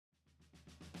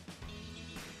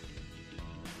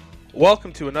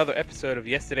Welcome to another episode of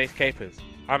Yesterday's Capers.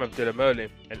 I'm Abdullah Molim,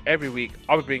 and every week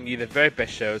I'll be bringing you the very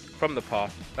best shows from the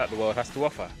past that the world has to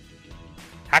offer.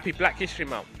 Happy Black History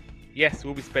Month! Yes,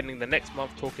 we'll be spending the next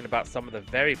month talking about some of the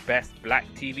very best black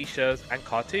TV shows and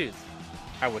cartoons.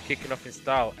 And we're kicking off in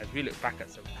style as we look back at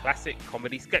some classic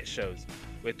comedy sketch shows.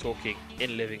 We're talking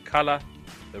In Living Color,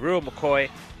 The Real McCoy,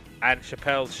 and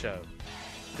Chappelle's Show.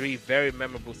 3 very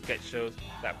memorable sketch shows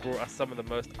that brought us some of the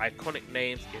most iconic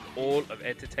names in all of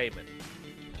entertainment.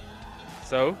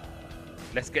 So,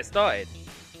 let's get started.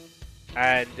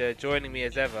 And joining me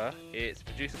as ever, it's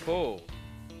producer Paul.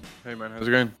 Hey man, how's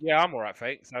it going? Yeah, I'm alright,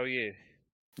 thanks. How are you?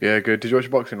 Yeah, good. Did you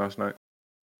watch boxing last night?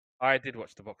 I did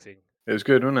watch the boxing. It was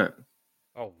good, wasn't it?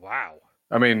 Oh, wow.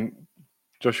 I mean,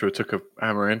 Joshua took a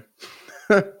hammer in.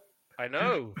 I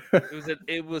know.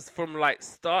 It was from like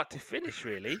start to finish,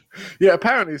 really. Yeah,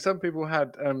 apparently some people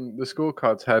had the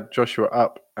scorecards had Joshua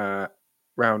up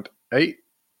round 8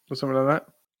 or something like that.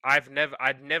 I'd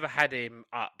never had him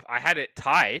up. I had it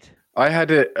tied. I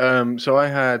had it. So I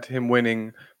had him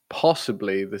winning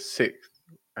possibly the 6th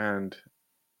and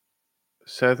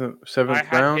 7th I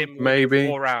had round, him winning maybe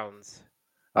 4 rounds.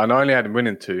 And I only had him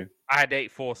winning 2. I had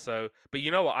 8-4. So, but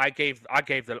you know what? I gave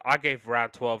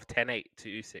round 12 10-8 to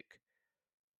Usyk.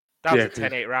 That was a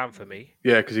 10-8 round for me.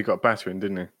 Yeah, because he got battering,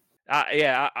 didn't he? That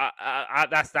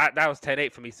was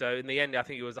 10-8 for me. So in the end, I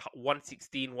think it was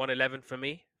 116-111 for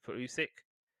me for Usyk.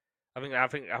 I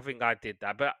think I did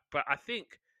that, but I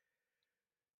think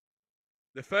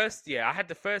I had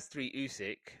the first 3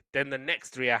 Usyk, then the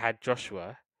next 3 I had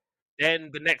Joshua,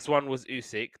 then the next one was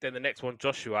Usyk, then the next one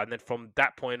Joshua, and then from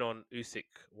that point on, Usyk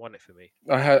won it for me.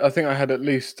 I think I had at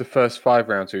least the first 5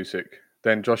 rounds Usyk,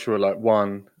 then Joshua like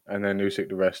 1, and then Usyk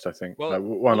the rest. I think Well, like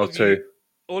 1 or 2.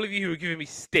 All of you who were giving me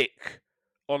stick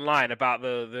online about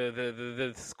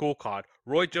the scorecard,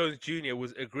 Roy Jones Jr.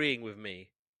 was agreeing with me,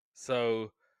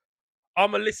 so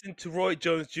I'm gonna listen to Roy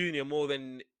Jones Jr. more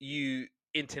than you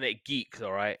internet geeks.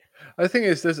 All right. I think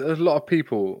there's a lot of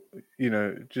people,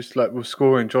 just like were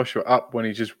scoring Joshua up when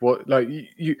he just like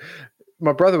you.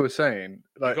 My brother was saying,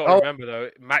 like, you got to remember though,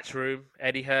 Matchroom,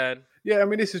 Eddie Hearn. Yeah, I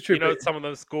mean this is true. Some of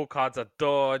those scorecards are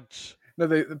dodge. No,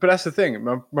 but that's the thing.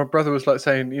 My brother was like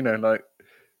saying, like,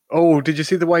 oh, did you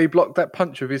see the way he blocked that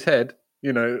punch with his head?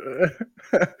 It's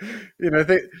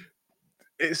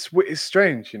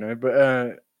strange,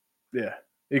 but yeah.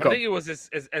 I think it was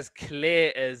as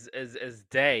clear as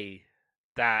day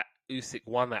that Usyk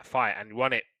won that fight and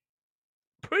won it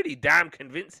pretty damn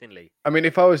convincingly. I mean,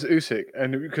 if I was Usyk,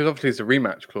 and because obviously it's a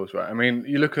rematch clause, right? I mean,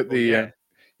 you look at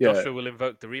Joshua will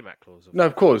invoke the rematch clause. No,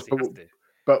 of course,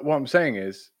 but what I'm saying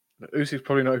is, Usyk's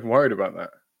probably not even worried about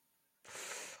that.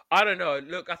 I don't know.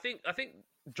 Look, I think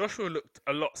Joshua looked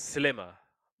a lot slimmer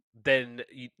than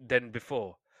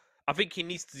before. I think he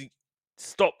needs to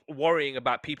stop worrying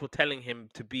about people telling him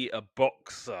to be a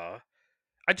boxer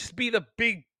and just be the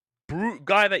big brute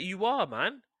guy that you are,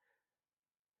 man.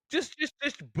 Just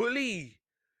bully.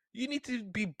 You need to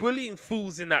be bullying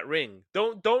fools in that ring.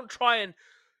 Don't try and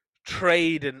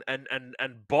trade and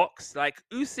box. Like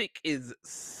Usyk is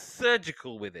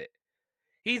surgical with it.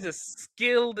 He's a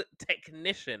skilled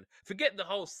technician. Forget the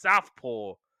whole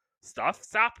southpaw stuff.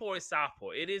 Southpaw is southpaw.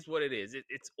 It is what it is.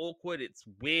 It's awkward. It's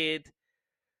weird.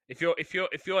 If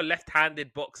you're a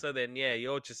left-handed boxer, then yeah,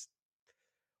 you're just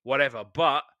whatever.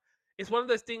 But it's one of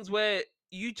those things where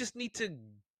you just need to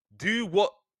do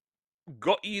what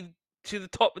got you to the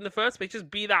top in the first place. Just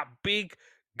be that big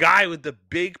guy with the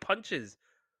big punches.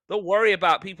 Don't worry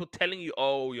about people telling you,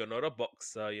 "Oh, you're not a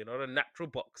boxer. You're not a natural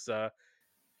boxer."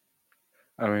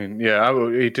 I mean, yeah,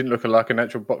 he didn't look like a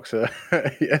natural boxer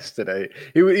yesterday.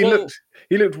 He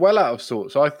looked well out of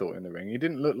sorts. I thought in the ring, he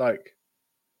didn't look like.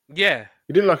 Yeah,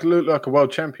 he didn't look like a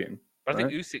world champion. I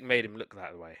think Usyk made him look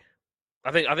that way.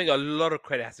 I think a lot of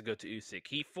credit has to go to Usyk.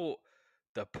 He fought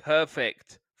the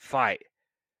perfect fight,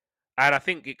 and I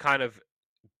think it kind of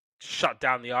shut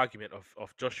down the argument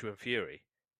of Joshua and Fury.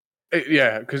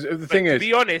 Yeah, because the thing is, to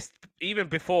be honest, even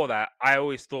before that, I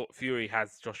always thought Fury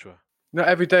has Joshua. No,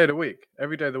 every day of the week.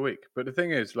 But the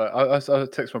thing is, like, I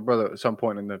text my brother at some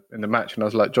point in the match, and I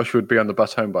was like, Joshua would be on the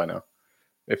bus home by now,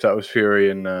 if that was Fury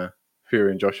and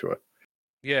Joshua.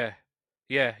 Yeah,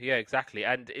 exactly.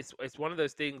 And it's one of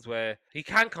those things where he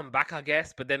can come back, I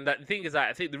guess. But then the thing is that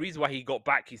I think the reason why he got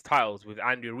back his titles with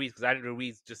Andrew Ruiz, because Andrew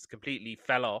Ruiz just completely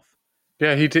fell off.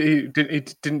 Yeah, he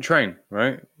didn't train,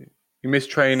 right? He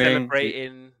missed training.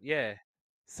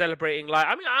 Celebrating like,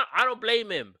 I mean, I don't blame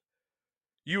him.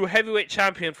 You were heavyweight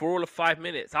champion for all of 5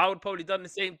 minutes. I would probably done the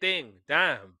same thing.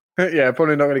 Damn. Yeah,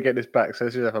 probably not going to get this back, so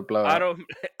let's just have a blowout.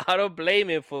 I don't blame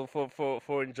him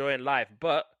for enjoying life,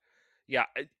 but Yeah,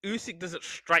 Usyk doesn't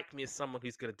strike me as someone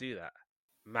who's going to do that.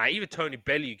 Man, even Tony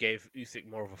Bellew gave Usyk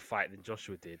more of a fight than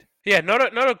Joshua did. Yeah, not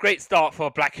a great start for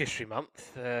Black History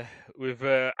Month, with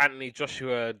Anthony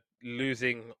Joshua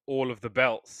losing all of the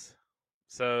belts.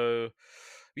 So,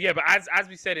 yeah, but as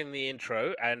we said in the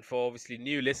intro, and for obviously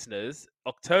new listeners,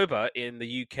 October in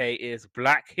the UK is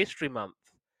Black History Month.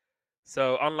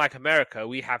 So, unlike America,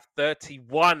 we have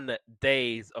 31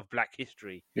 days of Black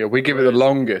History. Yeah, we give it the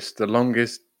longest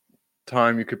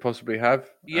time you could possibly have.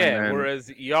 Yeah, and then, whereas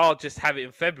y'all just have it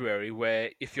in February,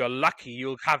 where if you're lucky,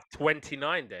 you'll have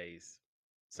 29 days.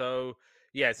 So,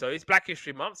 yeah, so it's Black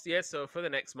History Month. Yeah, so for the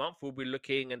next month, we'll be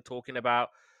looking and talking about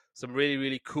some really,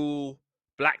 really cool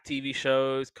black TV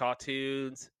shows,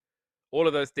 cartoons, all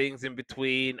of those things in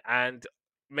between, and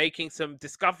making some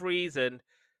discoveries and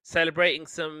celebrating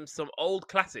some old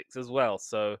classics as well.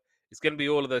 So it's going to be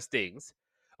all of those things.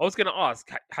 I was going to ask,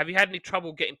 have you had any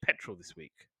trouble getting petrol this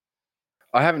week?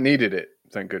 I haven't needed it,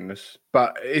 thank goodness.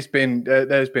 But it's been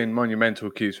there's been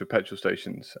monumental queues for petrol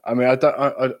stations. I mean, I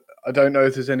don't know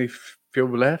if there's any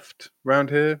fuel left around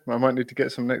here. I might need to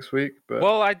get some next week. But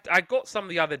well, I got some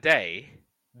the other day.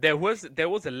 There was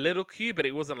a little queue, but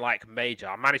it wasn't like major.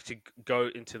 I managed to go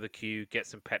into the queue, get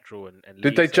some petrol, and leave.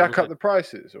 Did they jack up the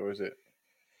prices, or is it?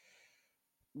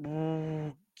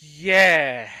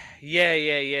 Yeah,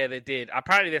 they did.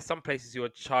 Apparently, there's some places who are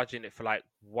charging it for like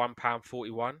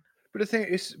 £1.41. But the thing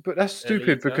is, but that's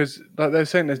stupid because like they're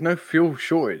saying there's no fuel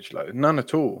shortage, like none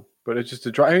at all. But it's just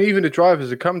I mean, even the drivers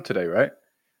have come today, right?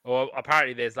 Well,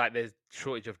 apparently there's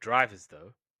shortage of drivers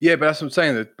though. Yeah, but that's what I'm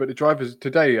saying. But the drivers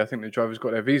today, I think the drivers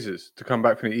got their visas to come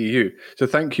back from the EU. So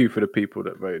thank you for the people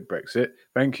that voted Brexit.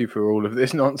 Thank you for all of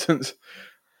this nonsense.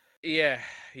 Yeah.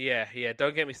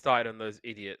 Don't get me started on those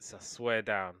idiots. I swear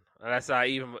down. And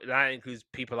that includes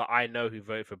people that I know who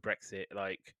voted for Brexit.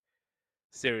 Like,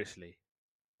 seriously,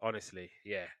 honestly,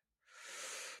 yeah.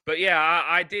 But yeah,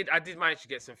 I did manage to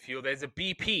get some fuel. There's a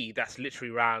BP that's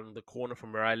literally around the corner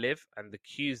from where I live, and the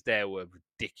queues there were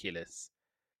ridiculous.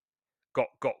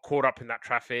 Got caught up in that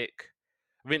traffic.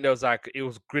 I think there was it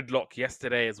was gridlock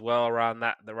yesterday as well around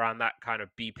that kind of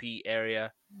BP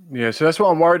area. Yeah, so that's what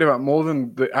I'm worried about more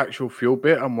than the actual fuel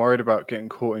bit. I'm worried about getting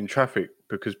caught in traffic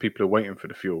because people are waiting for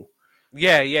the fuel.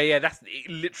 Yeah. That's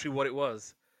literally what it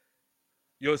was.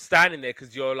 You're standing there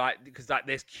because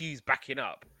there's queues backing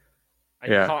up,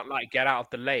 and you can't get out of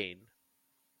the lane.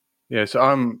 Yeah, so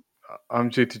I'm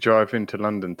due to drive into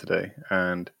London today,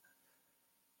 and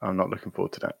I'm not looking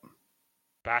forward to that.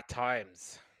 Bad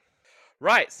times.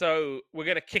 Right, so we're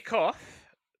going to kick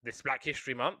off this Black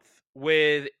History Month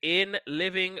with In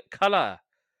Living Color.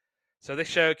 So this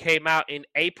show came out in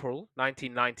April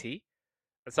 1990,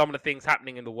 and some of the things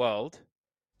happening in the world.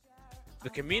 The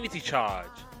community charge,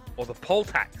 or the poll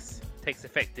tax, takes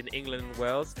effect in England and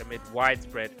Wales amid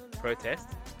widespread protest.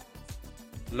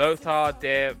 Lothar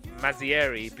de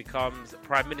Maizière becomes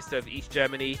Prime Minister of East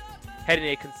Germany, heading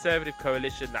a conservative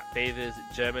coalition that favours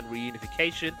German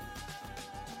reunification.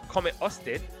 Comet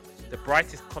Austin, the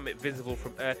brightest comet visible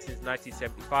from Earth since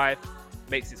 1975,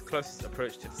 makes its closest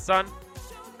approach to the sun.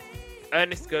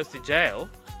 Ernest Goes to Jail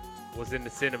was in the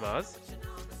cinemas.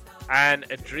 And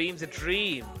A Dream's a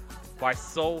Dream by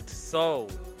Soul to Soul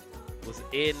was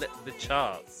in the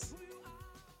charts.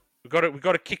 We've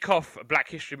got to kick off Black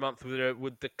History Month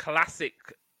with the classic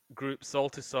group Soul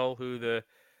to Soul, who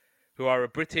are a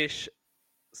British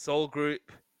soul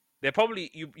group. They're probably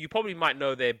you probably might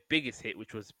know their biggest hit,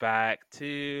 which was Back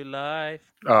to Life.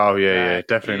 Oh yeah,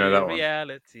 definitely know that one.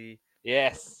 Reality.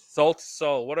 Yes, Soul to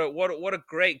Soul. What a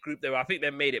great group they were. I think they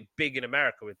made it big in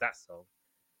America with that song.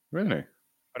 Really?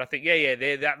 But I think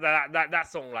that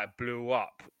song blew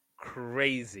up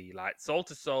crazy. Soul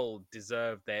to Soul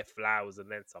deserved their flowers and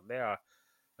then some. They are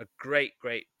a great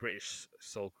British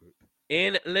soul group.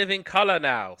 In Living Color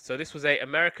now. So this was a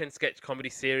American sketch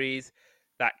comedy series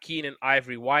that Keenan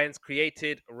Ivory Wayans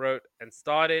created, wrote, and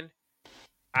starred in.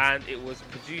 And it was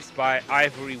produced by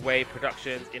Ivory Way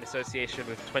Productions in association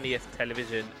with 20th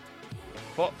Television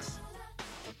Fox.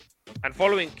 And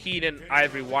following Keenan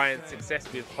Ivory Wayans' success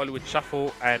with Hollywood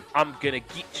Shuffle and I'm Gonna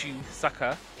Get You,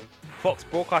 Sucker, Fox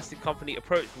Broadcasting Company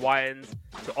approached Wayans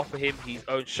to offer him his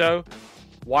own show.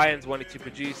 Wayans wanted to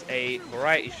produce a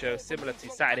variety show similar to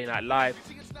Saturday Night Live,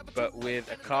 but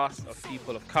with a cast of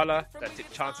people of color that took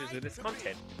chances with its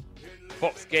content.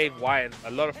 Fox gave Wayans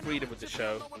a lot of freedom with the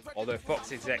show, although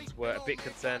Fox execs were a bit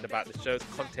concerned about the show's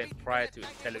content prior to its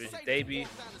television debut.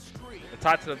 The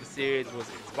title of the series was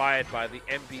inspired by the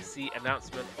NBC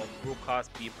announcement of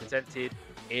broadcasts being presented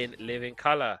in living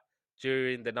color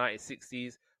during the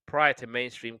 1960s prior to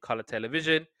mainstream color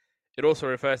television. It also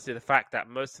refers to the fact that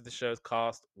most of the show's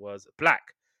cast was black,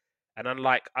 and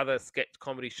unlike other sketch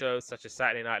comedy shows such as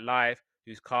Saturday Night Live,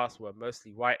 whose casts were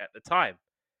mostly white at the time.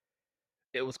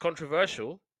 It was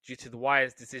controversial due to the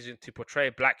Wire's decision to portray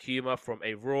black humor from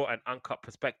a raw and uncut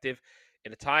perspective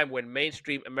in a time when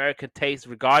mainstream American taste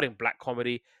regarding black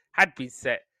comedy had been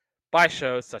set by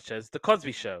shows such as The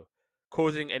Cosby Show,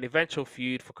 causing an eventual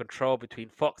feud for control between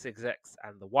Fox execs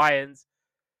and the Wyans.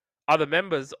 Other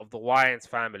members of the Wyans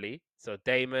family, so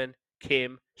Damon,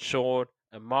 Kim, Sean,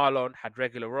 and Marlon, had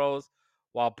regular roles,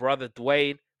 while brother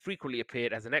Dwayne frequently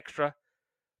appeared as an extra.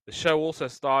 The show also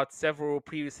starred several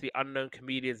previously unknown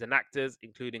comedians and actors,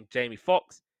 including Jamie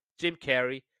Foxx, Jim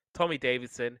Carrey, Tommy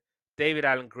Davidson, David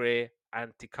Alan Grier,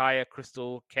 and Tikaya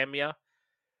Crystal Kemia.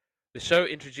 The show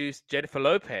introduced Jennifer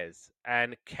Lopez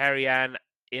and Carrie-Anne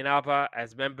Inaba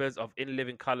as members of In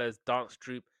Living Color's dance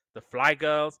troupe The Fly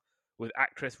Girls, with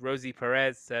actress Rosie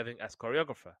Perez serving as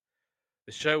choreographer.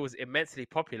 The show was immensely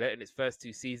popular in its first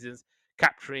 2 seasons,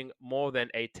 capturing more than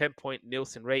a 10-point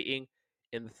Nielsen rating.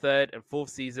 In the third and fourth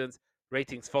seasons,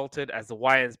 ratings faltered as the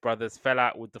Wayans brothers fell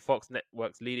out with the Fox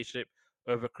network's leadership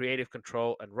over creative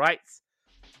control and rights.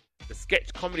 The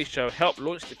sketch comedy show helped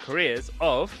launch the careers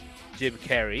of Jim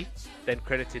Carrey, then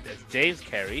credited as James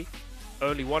Carrey,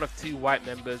 only one of 2 white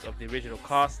members of the original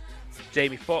cast,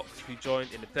 Jamie Foxx, who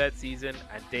joined in the third season,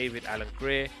 and David Alan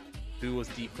Grier, who was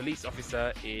the police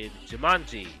officer in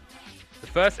Jumanji. The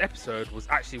first episode was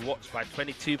actually watched by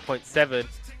 22.7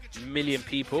 million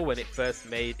people when it first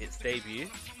made its debut.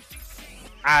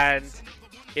 And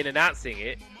in announcing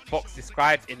it, Fox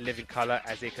described In Living Color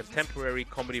as a contemporary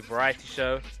comedy variety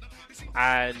show.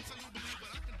 And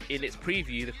in its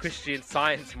preview, the Christian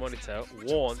Science Monitor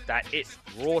warned that its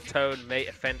raw tone may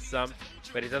offend some,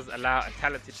 but it doesn't allow a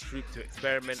talented troupe to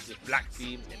experiment with black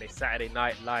themes in a Saturday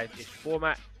Night Live-ish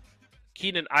format.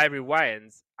 Keenen Ivory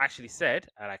Wayans actually said,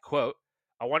 and I quote,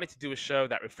 "I wanted to do a show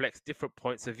that reflects different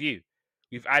points of view.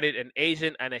 We've added an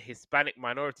Asian and a Hispanic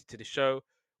minority to the show.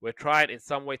 We're trying in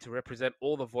some way to represent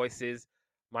all the voices.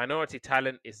 Minority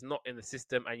talent is not in the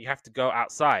system and you have to go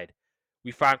outside.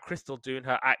 We found Crystal doing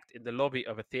her act in the lobby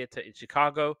of a theater in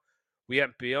Chicago. We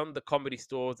went beyond the comedy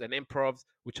stores and improvs,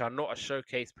 which are not a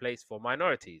showcase place for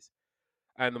minorities."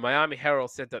 And the Miami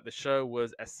Herald said that the show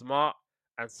was as smart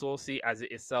and saucy as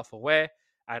it is self-aware,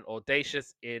 and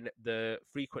audacious in the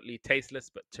frequently tasteless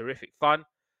but terrific fun.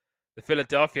 The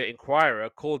Philadelphia Inquirer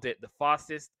called it the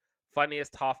fastest,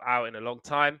 funniest half hour in a long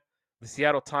time. The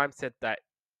Seattle Times said that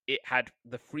it had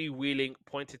the freewheeling,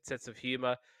 pointed sense of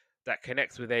humor that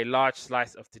connects with a large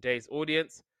slice of today's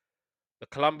audience. The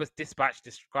Columbus Dispatch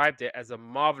described it as a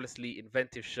marvelously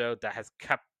inventive show that has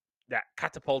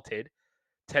catapulted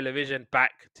television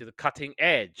back to the cutting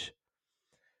edge.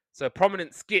 So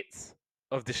prominent skits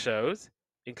of the shows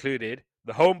included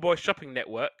the Homeboy Shopping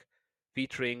Network,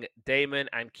 featuring Damon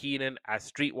and Keenen as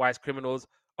streetwise criminals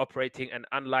operating an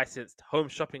unlicensed home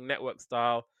shopping network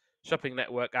style shopping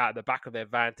network out of the back of their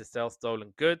van to sell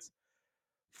stolen goods.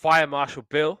 Fire Marshal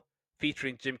Bill,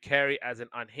 featuring Jim Carrey as an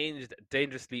unhinged,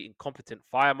 dangerously incompetent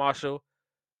fire marshal.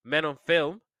 Men on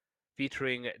Film,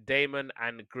 featuring Damon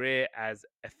and Grier as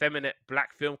effeminate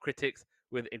black film critics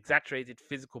with exaggerated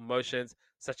physical motions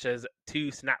such as 2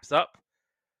 snaps up.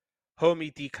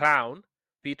 Homie D Clown,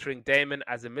 featuring Damon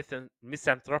as a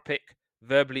misanthropic,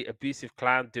 verbally abusive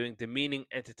clown doing demeaning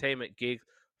entertainment gigs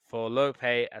for low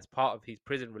pay as part of his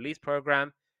prison release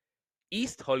program.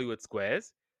 East Hollywood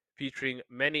Squares, featuring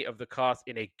many of the cast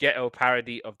in a ghetto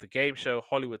parody of the game show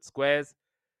Hollywood Squares.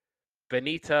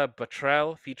 Benita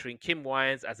Bottrell, featuring Kim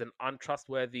Wayans as an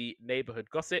untrustworthy neighborhood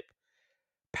gossip.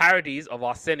 Parodies of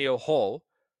Arsenio Hall,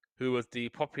 who was the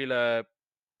popular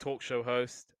talk show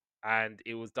host, and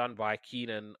it was done by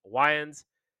Keenen Wayans.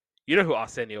 You know who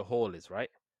Arsenio Hall is, right?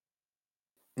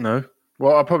 No.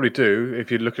 Well, I probably do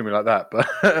if you look at me like that,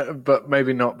 but but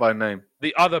maybe not by name.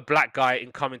 The other black guy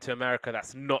in Coming to America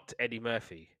that's not Eddie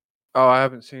Murphy. Oh, I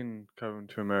haven't seen Coming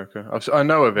to America. I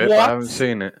know of it, but I haven't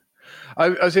seen it.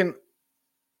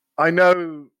 I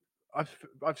know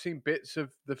I've seen bits of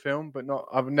the film, but not.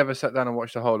 I've never sat down and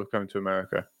watched the whole of Coming to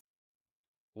America.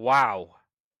 Wow,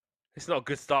 it's not a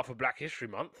good start for Black History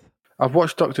Month. I've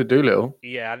watched Dr. Dolittle.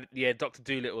 Yeah, Dr.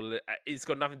 Dolittle. It's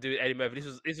got nothing to do with Eddie Murphy.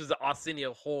 This was the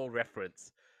Arsenio Hall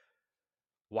reference.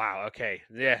 Wow. Okay.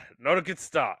 Yeah, not a good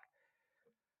start.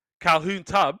 Calhoun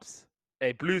Tubbs,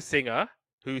 a blues singer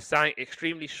who sang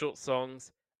extremely short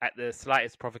songs at the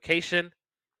slightest provocation.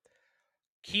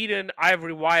 Keenen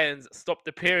Ivory Wayans stopped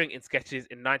appearing in sketches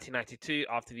in 1992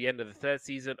 after the end of the third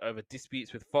season over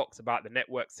disputes with Fox about the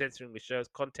network censoring the show's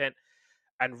content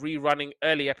and rerunning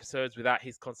early episodes without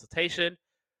his consultation.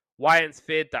 Wayans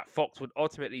feared that Fox would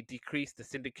ultimately decrease the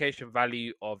syndication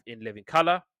value of In Living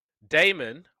Color.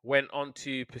 Damon went on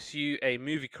to pursue a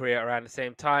movie career around the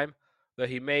same time, though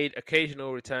he made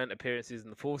occasional return appearances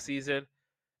in the fourth season.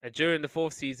 And during the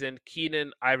fourth season,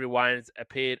 Keenen Ivory Wayans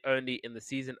appeared only in the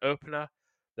season opener,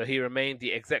 though he remained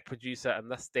the exec producer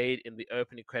and thus stayed in the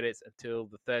opening credits until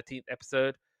the 13th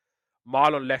episode.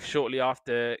 Marlon left shortly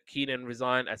after Keenen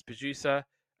resigned as producer,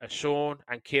 and Sean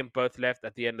and Kim both left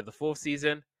at the end of the fourth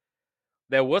season.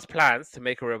 There was plans to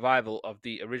make a revival of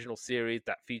the original series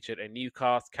that featured a new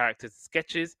cast, characters, and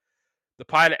sketches. The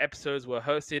pilot episodes were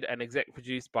hosted and exec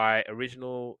produced by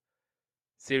original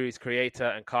series creator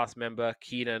and cast member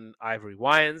Keenen Ivory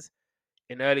Wayans.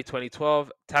 In early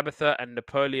 2012, Tabitha and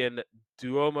Napoleon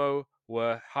Duomo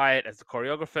were hired as the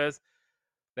choreographers.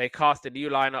 They cast a new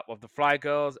lineup of the Fly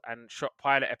Girls and shot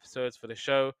pilot episodes for the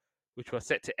show, which were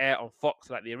set to air on Fox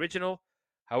like the original.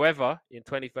 However, in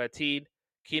 2013,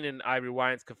 Keenen Ivory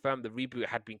Wayans confirmed the reboot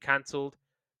had been cancelled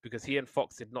because he and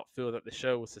Fox did not feel that the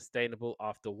show was sustainable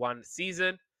after one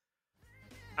season.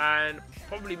 And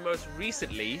probably most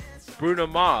recently, Bruno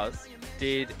Mars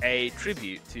did a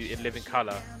tribute to In Living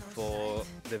Color for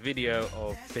the video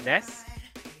of Finesse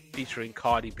featuring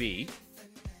Cardi B.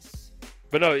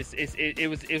 But no,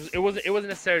 it wasn't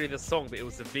necessarily the song, but it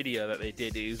was the video that they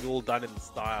did. It was all done in the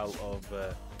style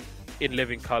of In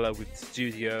Living Color, with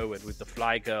studio and with the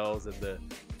Fly Girls and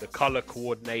the color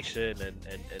coordination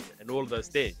and all of those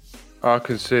things. I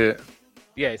can see it.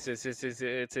 Yeah,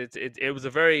 it was a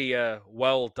very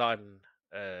well done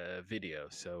video.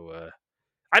 So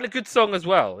and a good song as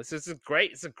well. It's a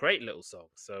great little song.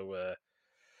 So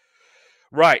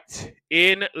right,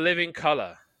 In Living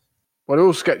Color. Well, they're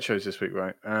all sketch shows this week,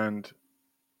 right? And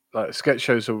like sketch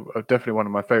shows are definitely one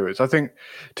of my favorites. I think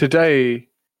today,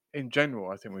 in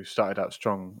general, I think we've started out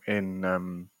strong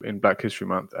in Black History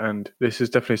Month, and this is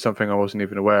definitely something I wasn't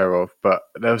even aware of. But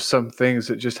there were some things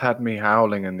that just had me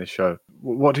howling in this show.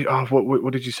 What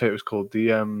did you say it was called?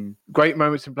 The Great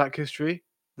Moments in Black History.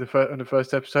 On the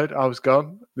first episode, I was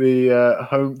gone. The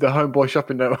Homeboy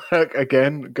Shopping Network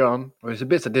again gone. There's the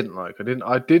bits I didn't like.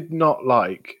 I did not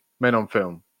like Men on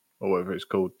Film, or whatever it's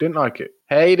called. Didn't like it.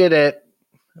 Hated it.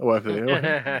 Or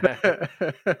whatever.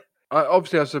 I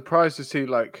was surprised to see,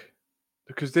 like,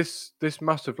 because this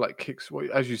must have like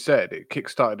as you said, it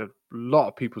kickstarted a lot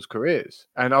of people's careers.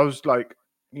 And I was like,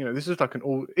 this is like an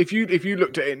all. If you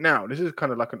looked at it now, this is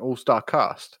kind of like an all-star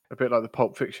cast, a bit like the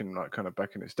Pulp Fiction, like kind of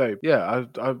back in its day. Yeah,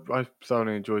 I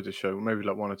thoroughly enjoyed the show. Maybe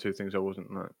like one or two things I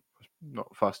wasn't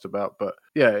not fussed about, but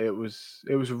yeah, it was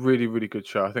a really, really good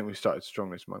show. I think we started strong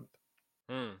this month.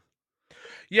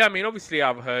 Yeah, I mean, obviously,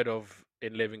 I've heard of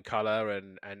In Living Color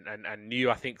and knew.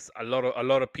 I think a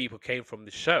lot of people came from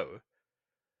the show.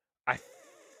 I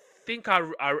think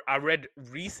I read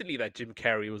recently that Jim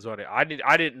Carrey was on it. I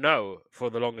didn't know for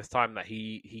the longest time that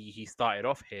he started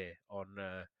off here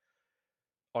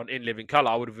on In Living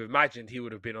Color. I would have imagined he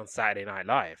would have been on Saturday Night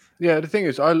Live. Yeah, the thing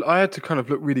is, I had to kind of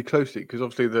look really closely because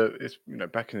obviously it's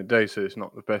back in the day, so it's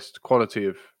not the best quality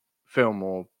of film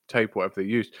or tape, whatever they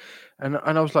used, and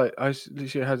I was like, I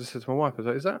literally had to say to my wife, I was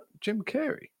like, "Is that Jim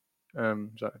Carrey?"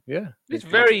 So yeah, it's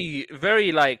very,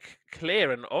 very like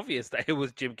clear and obvious that it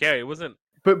was Jim Carrey. It wasn't.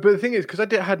 But the thing is, because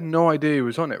I had no idea he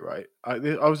was on it, right?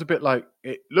 I was a bit like,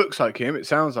 it looks like him, it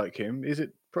sounds like him. Is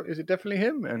it definitely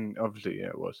him? And obviously, yeah,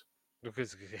 it was.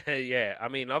 Because yeah, I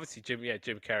mean, obviously Jim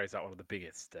Carrey is like one of the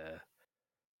biggest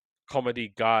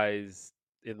comedy guys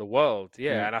in the world.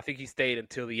 Yeah, and I think he stayed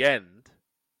until the end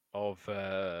of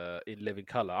In Living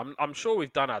Color. I'm sure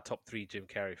we've done our top 3 Jim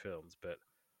Carrey films, but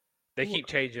they keep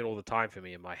changing all the time for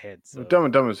me in my head. So. Well, Dumb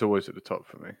and Dumber is always at the top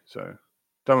for me. So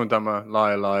Dumb and Dumber,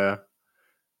 Liar Liar,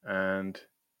 and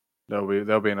there'll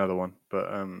be another one.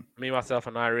 But Me, Myself,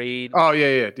 and Irene. Oh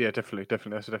yeah, definitely. That's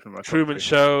definitely my Truman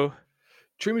Show.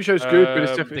 Truman Show's good, but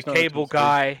it's definitely The Cable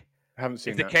Guy. I haven't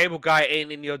seen that. If the Cable Guy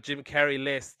ain't in your Jim Carrey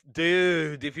list,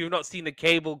 dude, if you've not seen The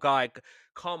Cable Guy,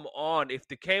 come on. If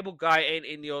The Cable Guy ain't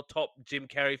in your top Jim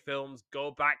Carrey films,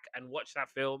 go back and watch that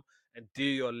film and do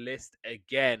your list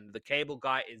again. The Cable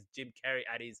Guy is Jim Carrey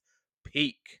at his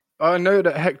peak. I know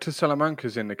that Hector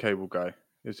Salamanca's in The Cable Guy,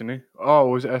 isn't he? Oh,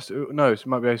 was it? No, it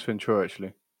might be Ace Ventura,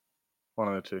 actually. One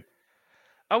of the two.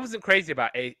 I wasn't crazy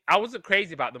about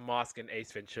The Mask and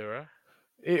Ace Ventura.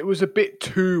 It was a bit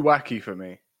too wacky for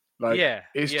me. Like,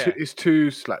 it's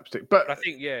too slapstick. But I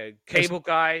think, Cable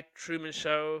Guy, Truman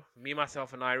Show, Me,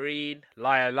 Myself, and Irene,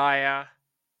 Liar Liar,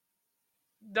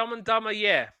 Dumb and Dumber,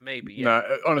 maybe. Yeah.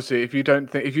 No, honestly, if you don't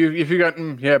think, if you go,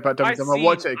 about Dumb and Dumber,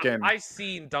 watch it again. I've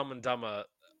seen Dumb and Dumber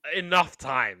enough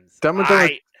times. Dumb and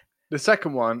Dumber, The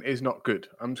second one is not good.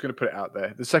 I'm just going to put it out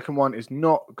there. The second one is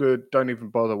not good. Don't even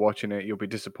bother watching it. You'll be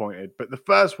disappointed. But the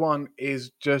first one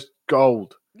is just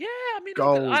gold. Yeah, I mean, look,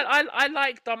 Gold. I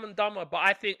like Dumb and Dumber, but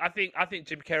I think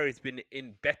Jim Carrey's been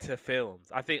in better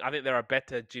films. I think there are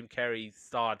better Jim Carrey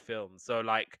starred films. So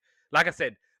like I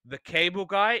said, The Cable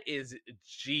Guy is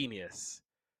genius.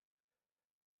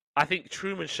 I think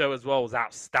Truman Show as well was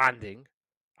outstanding.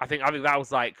 I think that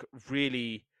was like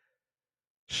really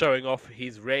showing off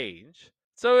his range.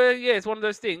 So yeah, it's one of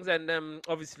those things. And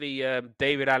obviously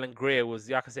David Alan Grier was,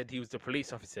 like I said, he was the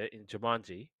police officer in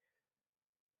Jumanji.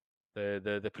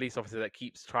 The police officer that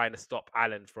keeps trying to stop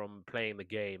Alan from playing the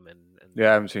game and Yeah,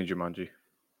 I haven't seen Jumanji.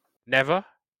 Never?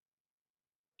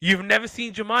 You've never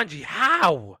seen Jumanji?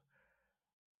 How?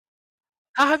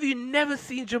 How have you never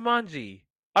seen Jumanji?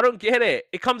 I don't get it.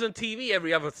 It comes on TV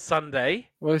every other Sunday.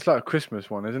 Well, it's like a Christmas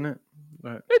one, isn't it?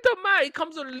 Like... It don't matter. It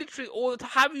comes on literally all the time.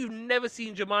 How have you never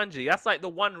seen Jumanji? That's like the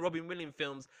one Robin Williams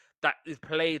films that is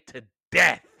played to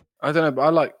death. I don't know, but I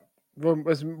like...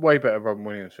 There's way better Robin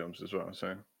Williams films as well,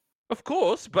 so... Of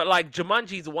course, but like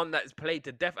Jumanji is the one that is played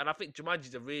to death, and I think Jumanji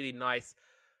is a really nice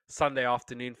Sunday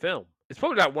afternoon film. It's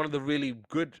probably like one of the really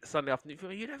good Sunday afternoon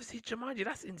films. You never see Jumanji?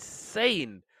 That's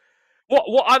insane.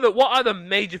 What other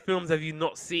major films have you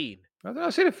not seen?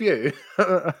 I've seen a few.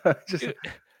 Just...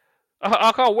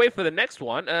 I can't wait for the next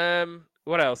one.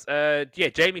 What else? Yeah,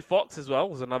 Jamie Foxx as well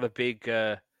was another big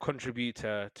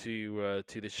contributor to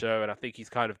the show, and I think he's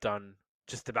kind of done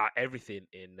just about everything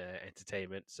in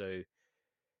entertainment. So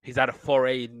he's had a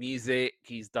foray in music.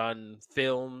 He's done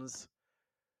films,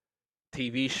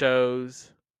 TV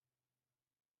shows.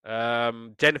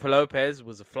 Jennifer Lopez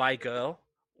was a Fly Girl,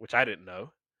 which I didn't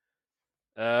know.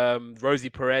 Rosie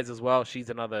Perez as well. She's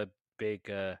another big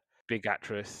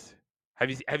actress.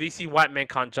 Have you seen White Men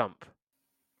Can't Jump?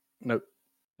 Nope.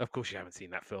 Of course you haven't seen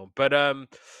that film. But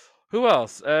who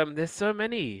else? There's so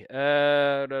many.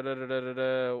 Obviously,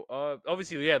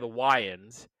 yeah, the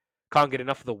Wayans. Can't get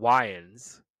enough of the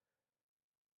Wayans.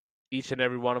 Each and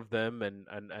every one of them, and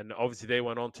obviously they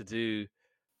went on to do.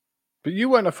 But you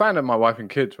weren't a fan of My Wife and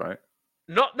Kids, right?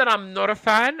 Not that I'm not a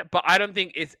fan, but I don't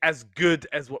think it's as good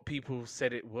as what people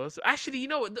said it was. Actually, you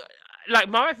know what? Like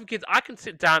My Wife and Kids, I can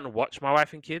sit down and watch My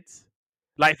Wife and Kids.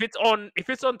 Like if it's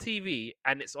on TV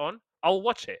and it's on, I'll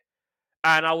watch it,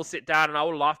 and I will sit down and I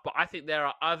will laugh. But I think there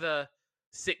are other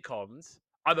sitcoms,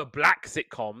 other black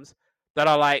sitcoms that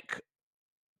are like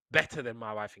better than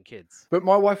My Wife and Kids. But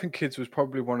My Wife and Kids was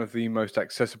probably one of the most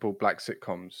accessible black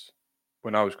sitcoms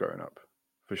when I was growing up,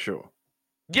 for sure.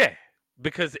 Yeah,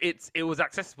 because it was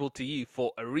accessible to you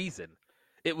for a reason.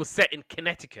 It was set in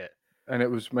Connecticut, and it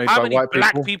was made by white people. How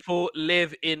many black people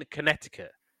live in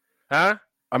Connecticut? Huh?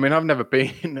 I mean, I've never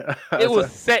been. It was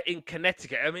set in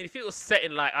Connecticut. I mean, if it was set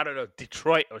in like, I don't know,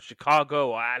 Detroit or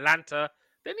Chicago or Atlanta,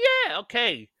 then yeah,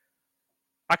 okay.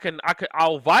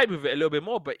 I'll vibe with it a little bit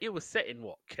more, but it was set in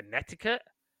what? Connecticut?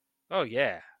 Oh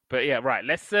yeah. But yeah, right.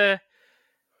 Let's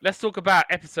talk about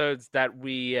episodes that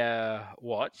we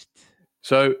watched.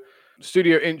 So,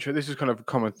 studio intro, this is kind of a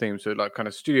common theme. So, like, kind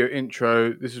of studio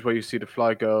intro, this is where you see the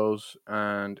Fly Girls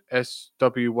and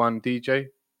SW1 DJ.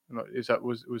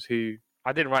 Was he?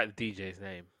 I didn't write the DJ's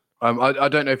name. I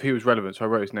don't know if he was relevant, so I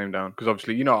wrote his name down because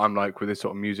obviously, you know, I'm like with this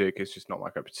sort of music, it's just not my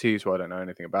cup of tea, so I don't know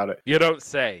anything about it. You don't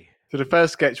say. So the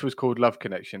first sketch was called Love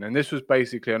Connection, and this was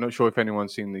basically, I'm not sure if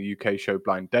anyone's seen the UK show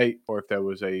Blind Date or if there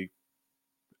was a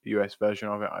US version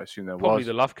of it. I assume there Probably was.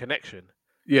 the Love Connection.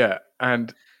 Yeah,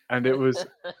 and it was.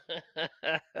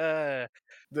 So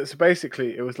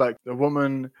basically, it was like the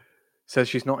woman says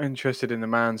she's not interested in the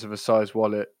man's of a size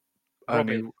wallet.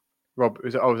 Robin.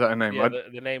 Was that her name? Yeah,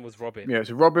 the name was Robin. Yeah,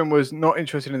 so Robin was not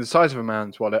interested in the size of a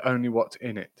man's wallet, only what's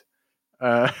in it.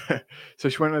 So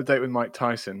she went on a date with Mike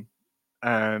Tyson,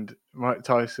 and Mike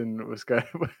Tyson was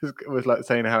like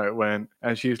saying how it went,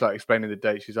 and she was like explaining the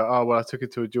date. She's like, "Oh well, I took her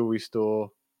to a jewelry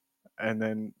store, and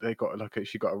then they got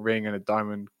she got a ring and a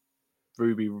diamond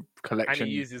ruby collection." And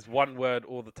he uses one word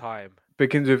all the time.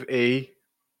 Begins with E.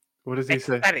 What does he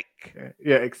say? Ecstatic.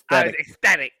 Yeah, ecstatic.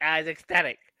 I was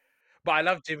ecstatic. But I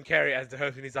love Jim Carrey as the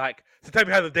host, and he's like, "So tell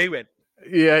me how the day went."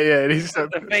 Yeah, and he's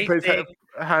just puts his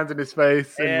hands in his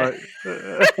face. Yeah.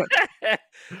 And like...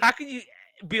 How can you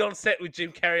be on set with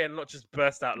Jim Carrey and not just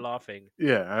burst out laughing?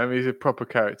 Yeah, I mean, he's a proper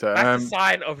character. That's a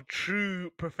sign of true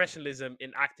professionalism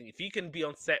in acting. If you can be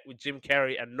on set with Jim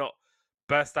Carrey and not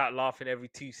burst out laughing every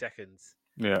 2 seconds.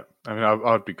 Yeah, I mean,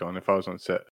 I'd be gone if I was on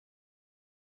set.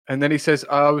 And then he says,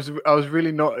 I was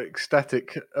really not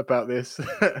ecstatic about this.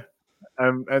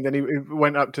 And then he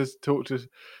went up to talk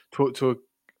to a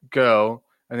girl,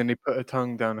 and then he put a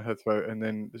tongue down her throat, and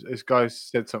then this guy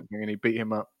said something, and he beat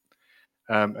him up.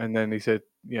 And then he said,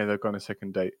 yeah, they've gone a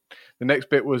second date. The next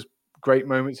bit was great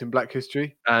moments in Black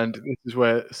history, and this is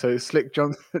where Slick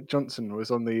Johnson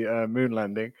was on the moon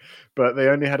landing, but they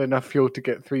only had enough fuel to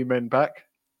get 3 men back.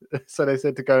 So they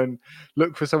said to go and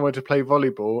look for someone to play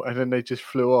volleyball, and then they just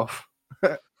flew off.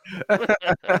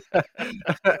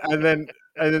 and then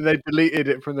they deleted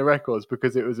it from the records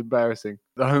because it was embarrassing.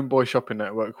 The Homeboy Shopping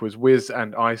Network was Wiz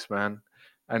and Iceman,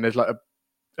 and there's like a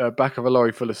back of a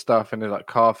lorry full of stuff, and there's like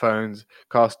car phones,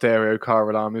 car stereo, car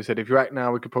alarm. He said, if you act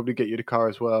now, we could probably get you the car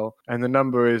as well. And the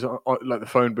number is like the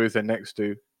phone booth they're next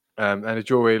to. And the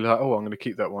jewelry, like, oh, I'm going to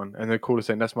keep that one. And they call us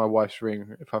saying, that's my wife's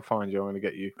ring. If I find you, I'm going to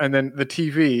get you. And then the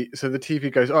TV, so the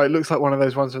TV goes, oh, it looks like one of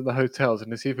those ones from the hotels.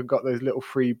 And it's even got those little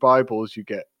free Bibles you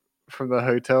get from the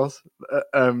hotels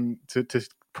to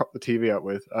prop the TV up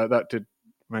with. That did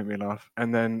make me laugh.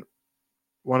 And then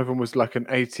one of them was like an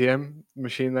ATM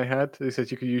machine they had. They said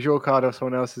you could use your card or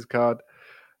someone else's card.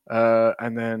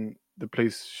 And then the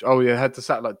police, it had the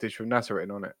satellite dish with NASA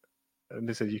written on it. And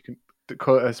they said you can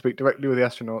speak directly with the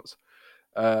astronauts.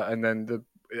 And then the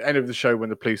end of the show, when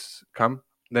the police come,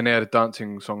 then they had a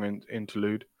dancing song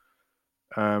interlude.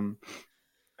 And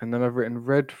then I've written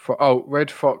Red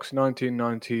Fox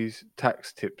 1990s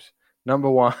tax tips. Number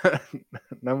one,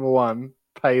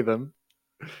 pay them.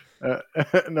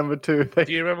 Number 2,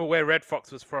 do you remember where Red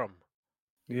Fox was from?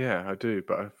 Yeah, I do,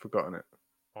 but I've forgotten it.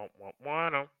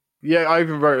 Yeah, I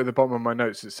even wrote at the bottom of my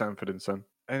notes it's Sanford and Son.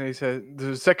 And he said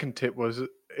the second tip was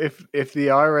if the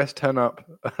IRS turn up,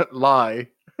 lie.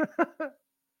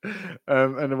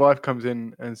 And the wife comes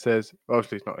in and says, well,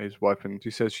 obviously it's not his wife, and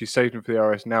she says she saved him for the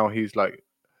IRS. Now he's like,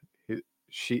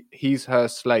 he's her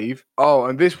slave. Oh,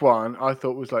 and this one I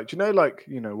thought was like, do you know, like,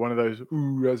 one of those,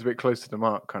 ooh, that's a bit close to the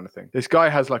mark kind of thing. This guy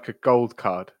has like a gold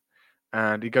card,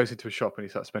 and he goes into a shop and he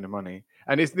starts spending money.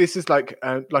 And this is like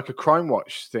a Crime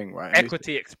Watch thing, right? And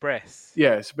Equity Express.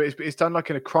 Yes, but it's done like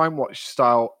in a Crime Watch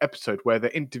style episode where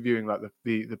they're interviewing like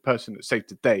the person that saved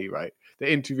the day, right? They're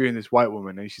interviewing this white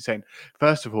woman, and she's saying,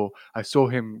 first of all, I saw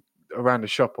him around the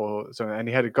shop or something, and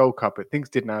he had a gold card, but things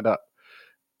didn't add up.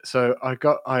 So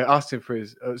I asked him for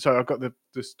his. So I got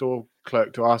the store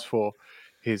clerk to ask for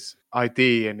his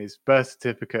ID and his birth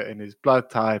certificate and his blood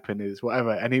type and his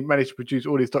whatever, and he managed to produce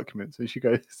all these documents. And she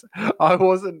goes, "I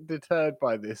wasn't deterred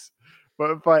by this,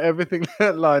 but by everything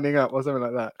lining up or something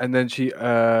like that." And then she,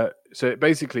 so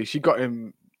basically, she got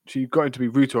him to be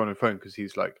rude to her on the phone because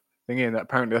he's like thinking that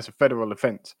apparently that's a federal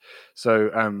offense.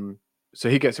 So so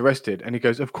he gets arrested, and he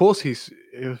goes, "Of course he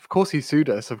sued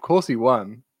us. Of course he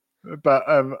won." But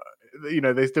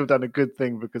they still done a good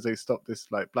thing because they stopped this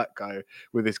like black guy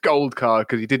with his gold card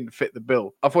because he didn't fit the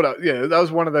bill. I thought that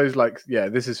was one of those like, yeah,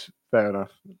 this is fair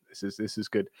enough. This is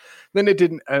good. Then they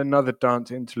did another dance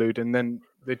interlude, and then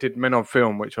they did Men on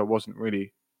Film, which I wasn't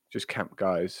really, just camp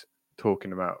guys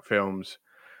talking about films.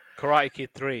 Karate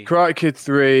Kid 3. Karate Kid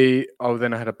 3. Oh,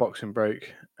 then I had a boxing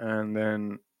break, and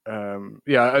then and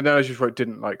then I just wrote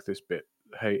didn't like this bit.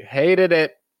 Hated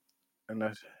it, and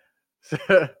that's.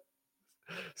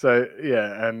 So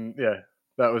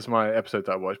that was my episode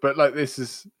that I watched. But like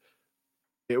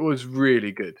it was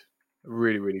really good,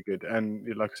 really really good. And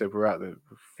like I said, we're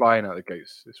flying out the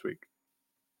gates this week.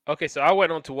 Okay, so I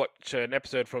went on to watch an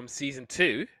episode from season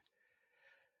 2,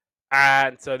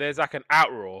 and so there's like an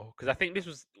outroar because I think this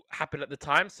was happened at the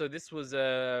time. So this was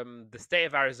the state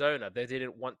of Arizona. They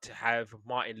didn't want to have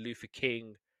Martin Luther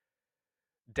King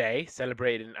Day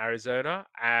celebrated in Arizona,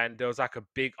 and there was like a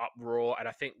big uproar, and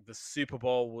I think the Super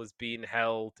Bowl was being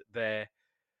held there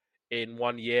in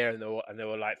 1 year, and they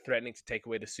were like threatening to take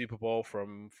away the Super Bowl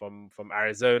from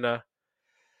Arizona.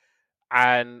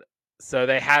 And so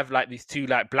they have like these two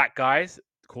like black guys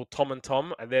called Tom and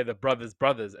Tom, and they're the brothers,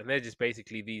 and they're just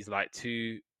basically these like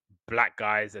two black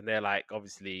guys, and they're like,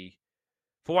 obviously,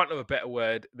 for want of a better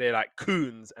word, they're like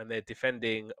coons, and they're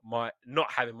defending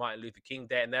not having Martin Luther King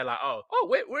Day, and they're like, oh,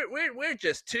 we're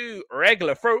just two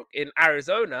regular folk in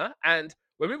Arizona, and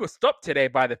when we were stopped today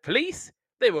by the police,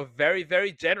 they were very,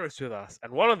 very generous with us,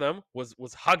 and one of them was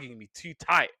hugging me too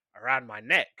tight around my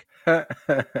neck.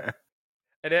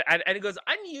 And he goes,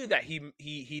 I knew that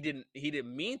he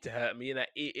didn't mean to hurt me, and that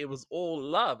it was all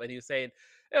love. And he was saying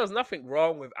there was nothing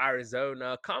wrong with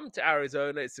Arizona. Come to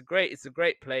Arizona. It's a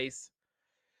great place.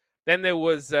 Then there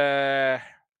was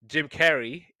Jim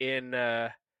Carrey in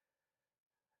not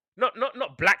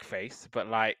blackface, but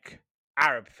like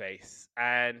Arab face,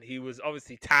 and he was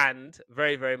obviously tanned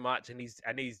very, very much, and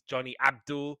he's Johnny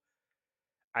Abdul,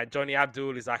 and Johnny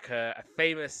Abdul is like a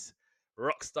famous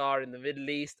rock star in the Middle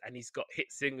East, and he's got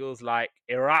hit singles like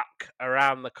Iraq,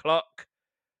 Around the Clock,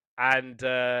 and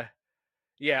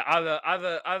yeah,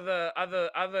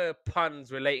 other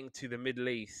puns relating to the Middle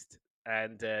East,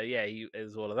 and yeah, it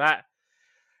was all of that.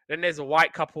 Then there's a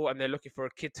white couple, and they're looking for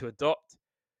a kid to adopt.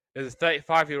 There's a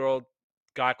 35-year-old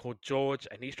guy called George,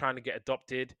 and he's trying to get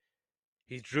adopted.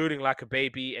 He's drooling like a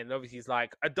baby, and obviously he's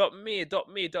like, "Adopt me, adopt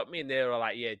me, adopt me." And they're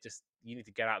like, "Yeah, just you need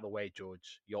to get out of the way,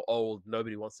 George. You're old.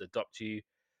 Nobody wants to adopt you."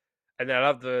 And then I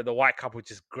love the white couple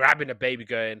just grabbing a baby,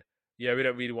 going, "Yeah, we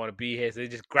don't really want to be here." So they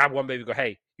just grab one baby, go,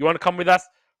 "Hey, you want to come with us?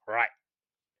 All right,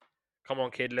 come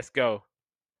on, kid, let's go."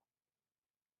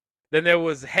 Then there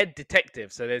was head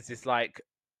detective. So there's this like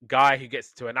guy who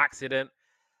gets into an accident,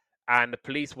 and the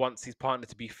police wants his partner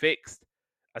to be fixed.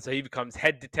 And so he becomes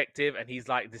head detective, and he's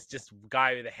like this just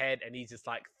guy with a head, and he's just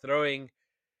like throwing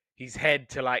his head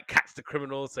to like catch the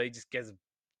criminal. So he just gets a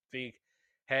big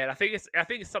head. I think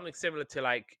it's something similar to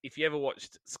like if you ever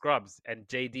watched Scrubs and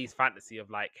JD's fantasy of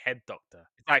like head doctor.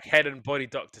 It's like head and body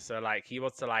doctor. So like he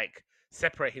wants to like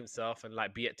separate himself and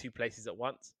like be at two places at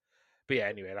once. But yeah,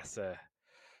 anyway, that's a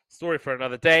story for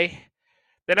another day.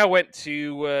 Then I went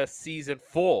to season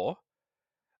 4,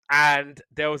 and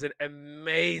there was an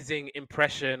amazing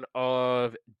impression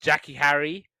of Jackie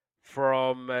Harry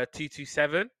from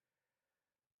 227.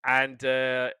 And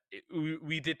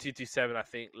we did 227, I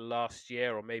think, last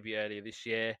year or maybe earlier this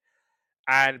year.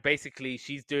 And basically,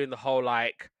 she's doing the whole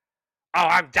like, "Oh,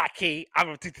 I'm Jackie, I'm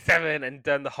from 227," and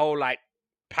done the whole like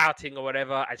pouting or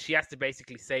whatever. And she has to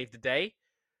basically save the day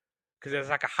because there's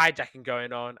like a hijacking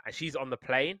going on, and she's on the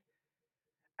plane,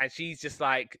 and she's just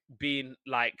like being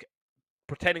like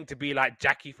pretending to be like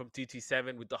Jackie from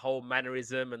 227 with the whole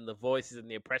mannerism and the voices and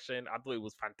the impression. I thought it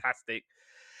was fantastic.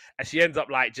 And she ends up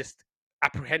like just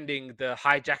apprehending the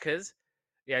hijackers.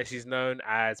 Yeah, she's known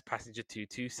as Passenger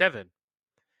 227.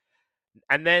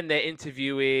 And then they're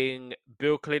interviewing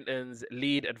Bill Clinton's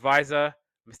lead advisor,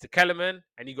 Mr. Kellerman,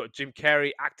 and you got Jim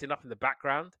Carrey acting up in the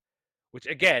background. Which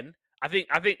again, I think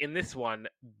in this one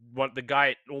the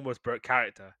guy almost broke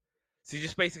character. So you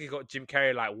just basically got Jim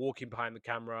Carrey like walking behind the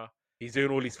camera. He's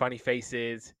doing all these funny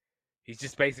faces. He's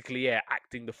just basically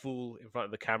acting the fool in front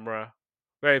of the camera.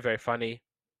 Very very funny.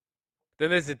 Then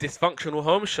there's a dysfunctional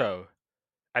home show,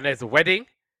 and there's a wedding,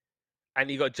 and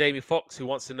you got Jamie Foxx who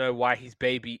wants to know why his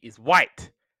baby is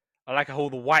white. I like how all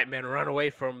the white men run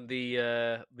away from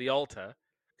the altar.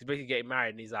 He's basically getting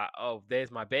married, and he's like, "Oh,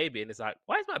 there's my baby," and it's like,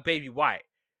 "Why is my baby white?"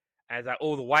 And it's like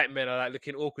all the white men are like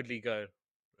looking awkwardly, going,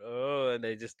 "Oh," and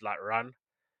they just like run.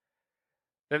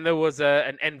 Then there was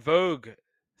an En Vogue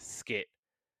skit,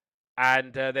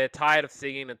 and they're tired of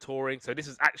singing and touring, so this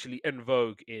was actually En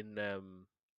Vogue in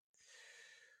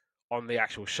on the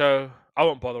actual show. I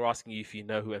won't bother asking you if you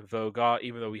know who En Vogue are,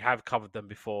 even though we have covered them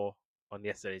before on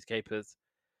yesterday's capers.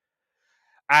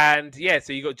 And yeah,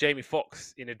 so you got Jamie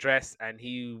Foxx in a dress, and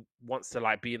he wants to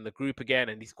like be in the group again,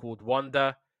 and he's called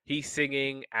Wonder. He's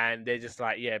singing, and they're just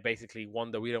like, "Yeah, basically,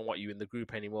 Wonder, we don't want you in the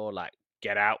group anymore. Like,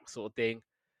 get out," sort of thing.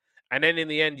 And then in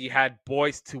the end, you had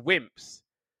Boys to Wimps.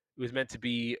 It was meant to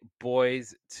be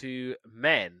Boys to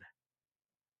Men,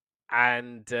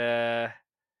 and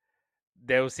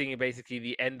they were singing basically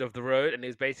the end of the road, and it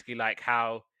was basically like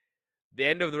how the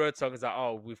end of the road song is like,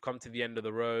 "Oh, we've come to the end of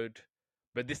the road,"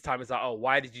 but this time it's like, "Oh,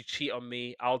 why did you cheat on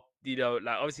me? I'll, like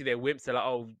obviously they're wimps. They're like,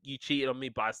 "Oh, you cheated on me,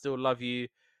 but I still love you,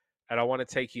 and I want to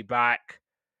take you back."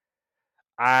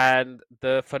 And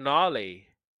the finale,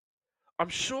 I'm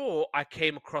sure I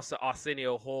came across at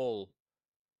Arsenio Hall,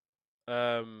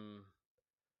 um,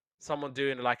 someone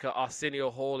doing like an Arsenio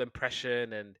Hall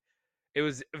impression, and it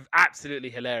was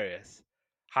absolutely hilarious.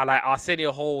 How like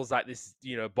Arsenio Hall's like this,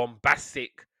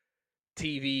 bombastic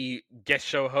TV guest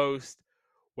show host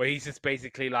where he's just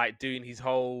basically like doing his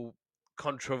whole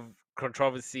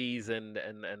controversies and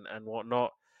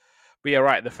whatnot. But yeah,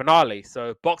 right, the finale.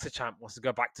 So Boxer Champ wants to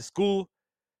go back to school.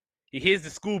 He hears the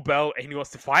school bell and he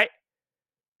wants to fight.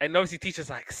 And obviously, teacher's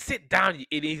like, "Sit down, you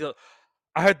idiot." He's like,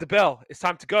 "I heard the bell. It's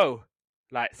time to go.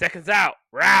 Like, seconds out,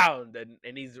 round."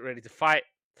 And he's ready to fight.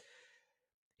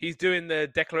 He's doing the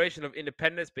Declaration of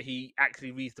Independence, but he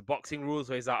actually reads the boxing rules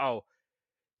where he's like, "Oh,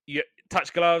 you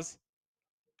touch gloves.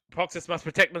 Boxers must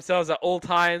protect themselves at all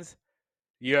times.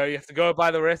 You have to go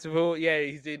by the rest of all." Yeah,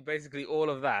 he's doing basically all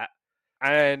of that.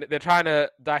 And they're trying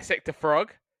to dissect a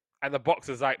frog, and the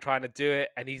boxer's like trying to do it,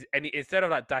 and instead of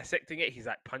like dissecting it, he's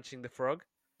like punching the frog.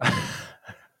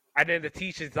 And then the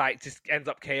teacher's like just ends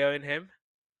up KOing him.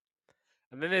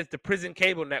 And then there's the Prison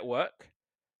Cable Network,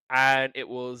 and it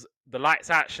was the Lights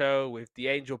Out show with the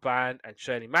Angel Band and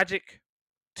Shirley Magic.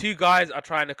 Two guys are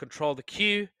trying to control the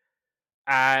queue,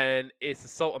 and it's the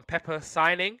Salt and Pepper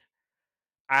signing,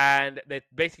 and they're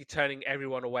basically turning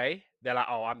everyone away. They're like,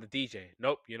 "Oh, I'm the DJ.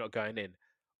 Nope, you're not going in.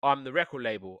 I'm the record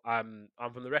label. I'm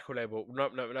from the record label.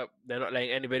 Nope. They're not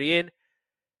letting anybody in.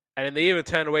 And then they even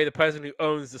turn away the person who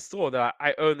owns the store. They're like,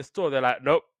 I own the store. They're like,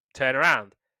 nope, turn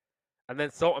around. And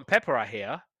then Salt and Pepper are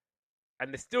here,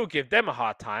 and they still give them a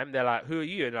hard time. They're like, who are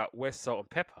you? And they're like, where's Salt and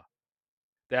Pepper?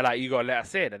 They're like, you gotta let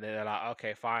us in. And then they're like,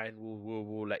 okay, fine,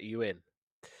 we'll let you in.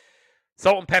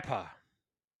 Salt and Pepper.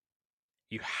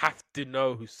 You have to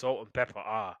know who Salt and Pepper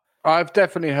are. I've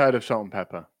definitely heard of Salt and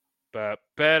Pepper. Yeah.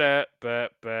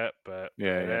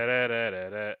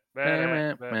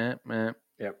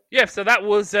 Yep. Yeah, so that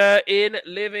was In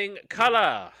Living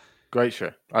Color. Great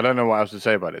show. I don't know what else to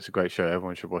say about it. It's a great show.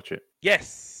 Everyone should watch it.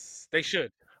 Yes, they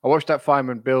should. I watched that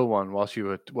Fireman Bill one whilst you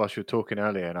were talking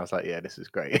earlier, and I was like, yeah, this is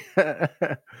great.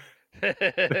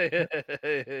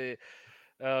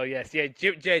 Oh yes, yeah.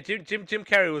 Jim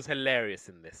Carrey was hilarious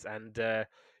in this, and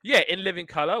yeah, In Living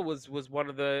Color was one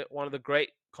of the great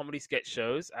comedy sketch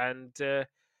shows, and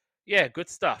yeah, good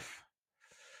stuff.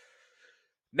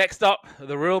 Next up,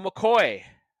 The Real McCoy,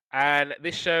 and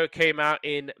this show came out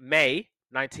in May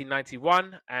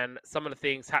 1991, and some of the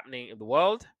things happening in the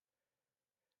world.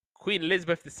 Queen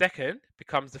Elizabeth II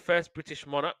becomes the first British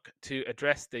monarch to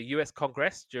address the US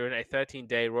Congress during a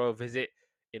 13-day royal visit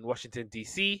in Washington,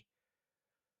 D.C.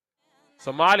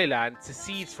 Somaliland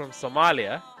secedes from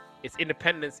Somalia. Its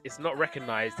independence is not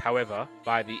recognized, however,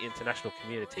 by the international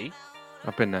community.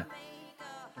 I've been there.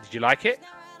 Did you like it?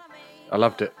 I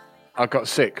loved it. I got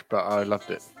sick, but I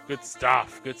loved it. Good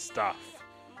stuff.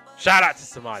 Shout out to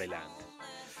Somaliland.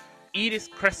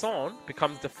 Edith Cresson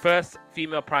becomes the first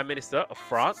female prime minister of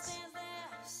France.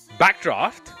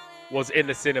 Backdraft was in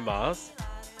the cinemas.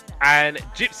 And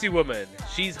Gypsy Woman,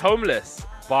 She's Homeless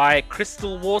by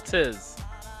Crystal Waters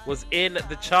was in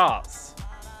the charts.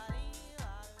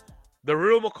 The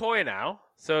Real McCoy now.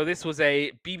 So this was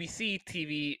a BBC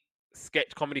TV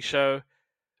sketch comedy show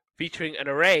featuring an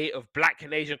array of Black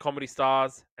and Asian comedy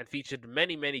stars and featured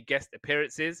many, many guest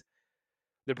appearances.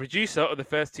 The producer of the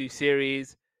first two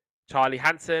series, Charlie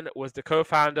Hanson, was the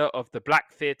co-founder of the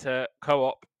Black Theatre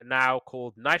Co-op, now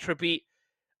called Nitro Beat,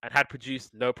 and had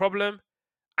produced No Problem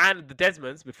and The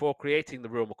Desmonds before creating The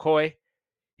Real McCoy.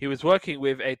 He was working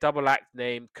with a double act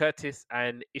named Curtis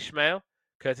and Ishmael,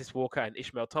 Curtis Walker and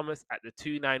Ishmael Thomas, at the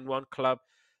 291 Club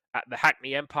at the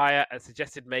Hackney Empire, and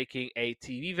suggested making a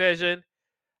TV version.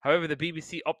 However, the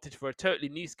BBC opted for a totally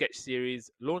new sketch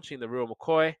series, launching The Real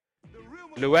McCoy.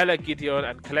 Luella Gideon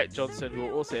and Colette Johnson, who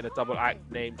were also in a double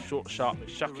act named Short, Sharp and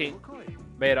Shocking,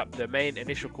 made up the main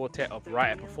initial quartet of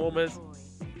writer-performers.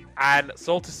 And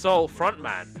Soul to Soul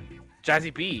frontman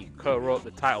Jazzy B co-wrote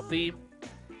the title theme.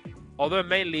 Although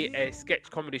mainly a sketch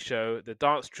comedy show, the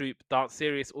dance troupe Dance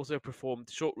Serious also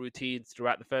performed short routines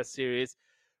throughout the first series,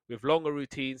 with longer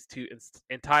routines to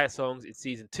entire songs in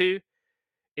season 2.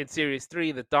 In series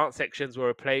 3, the dance sections were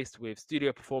replaced with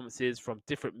studio performances from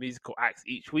different musical acts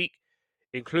each week,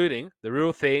 including The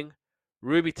Real Thing,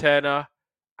 Ruby Turner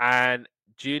and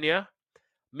Junior,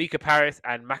 Mika Paris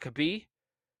and Maccabee.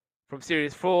 From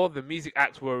series 4, the music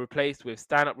acts were replaced with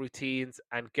stand-up routines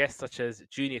and guests such as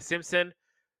Junior Simpson,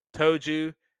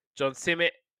 Toju, John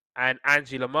Simmet, and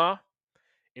Angie Lamar.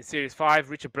 In series 5,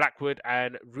 Richard Blackwood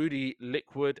and Rudy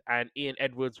Lickwood and Ian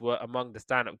Edwards were among the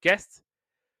stand-up guests.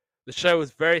 The show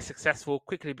was very successful,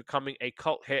 quickly becoming a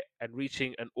cult hit and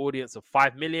reaching an audience of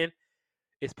 5 million.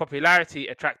 Its popularity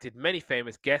attracted many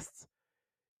famous guests,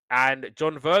 and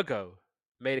John Virgo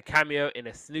made a cameo in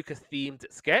a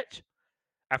snooker-themed sketch.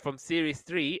 And from series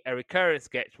 3, a recurring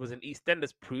sketch was an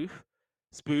EastEnders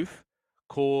spoof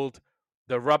called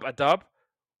The Rub-a-Dub,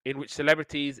 in which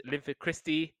celebrities Linford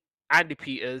Christie, Andy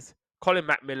Peters, Colin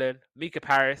Macmillan, Mika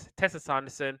Paris, Tessa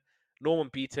Sanderson, Norman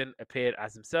Beaton appeared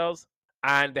as themselves.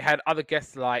 And they had other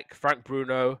guests like Frank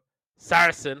Bruno,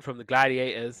 Saracen from the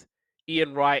Gladiators,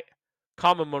 Ian Wright,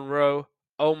 Carmen Monroe,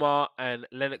 Omar and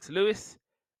Lennox Lewis,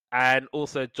 and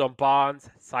also John Barnes,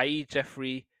 Saeed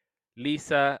Jeffrey,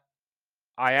 Lisa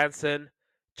Ianson,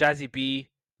 Jazzy B,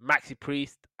 Maxi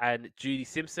Priest, and Judy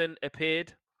Simpson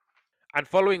appeared. And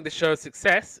following the show's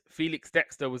success, Felix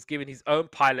Dexter was given his own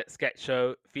pilot sketch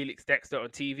show, Felix Dexter on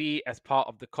TV, as part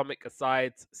of the Comic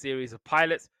Asides series of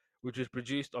pilots, which was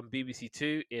produced on BBC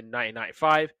Two in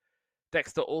 1995.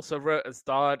 Dexter also wrote and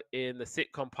starred in the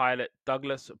sitcom pilot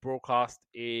Douglas, broadcast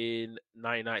in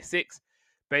 1996,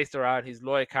 based around his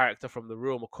lawyer character from The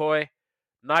Real McCoy.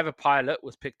 Neither pilot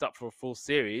was picked up for a full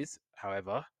series,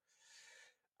 however,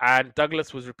 and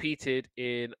Douglas was repeated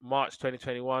in March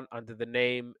 2021 under the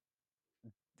name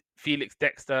Felix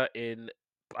Dexter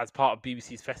as part of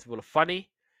BBC's Festival of Funny.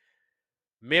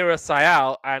 Meera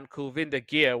Syal and Kulvinder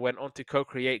Gier went on to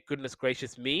co-create Goodness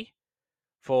Gracious Me.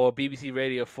 for BBC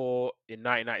Radio 4 in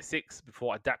 1996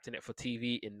 before adapting it for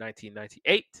TV in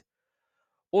 1998.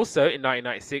 Also in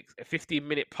 1996, a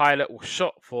 15-minute pilot was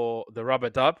shot for The Rubber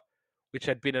Dub, which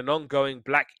had been an ongoing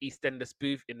Black EastEnders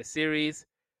spoof in the series,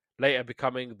 later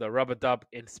becoming The Rubber Dub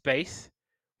in Space,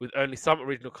 with only some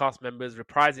original cast members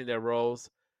reprising their roles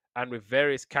and with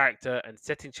various character and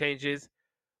setting changes.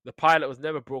 The pilot was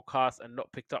never broadcast and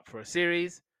not picked up for a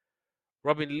series.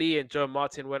 Robin Lee and Joe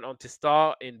Martin went on to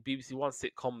star in BBC One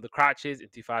sitcom The Crouches in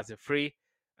 2003,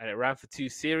 and it ran for 2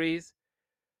 series.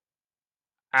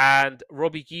 And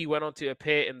Robbie Gee went on to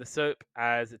appear in the soap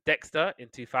as Dexter in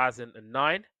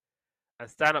 2009. And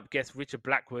stand-up guest Richard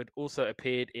Blackwood also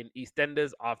appeared in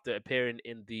EastEnders after appearing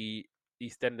in the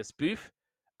EastEnders spoof.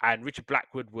 And Richard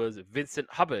Blackwood was Vincent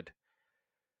Hubbard.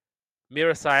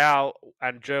 Mira Sayal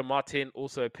and Joe Martin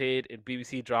also appeared in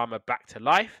BBC drama Back to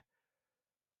Life.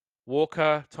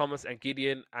 Walker, Thomas, and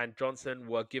Gideon and Johnson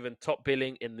were given top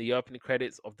billing in the opening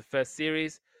credits of the first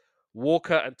series.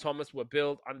 Walker and Thomas were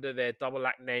billed under their double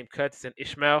act name Curtis and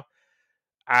Ishmael.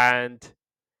 And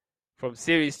from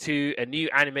Series 2, a new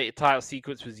animated title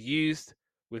sequence was used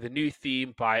with a new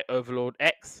theme by Overlord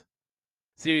X.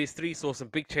 Series 3 saw some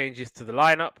big changes to the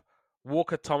lineup.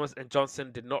 Walker, Thomas, and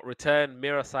Johnson did not return.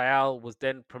 Mira Sayal was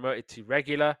then promoted to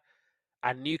regular.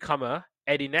 And newcomer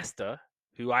Eddie Nestor,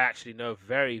 who I actually know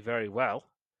very, very well,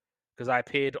 because I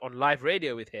appeared on live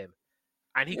radio with him.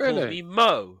 And he calls me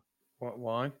Mo.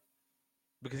 Why?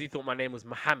 Because he thought my name was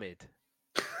Mohammed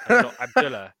and not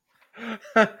Abdullah.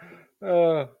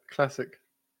 Oh, classic.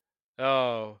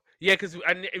 Oh, yeah, because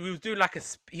he was doing like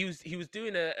he was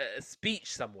doing a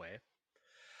speech somewhere,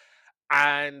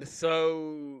 and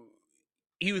so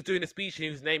he was doing a speech and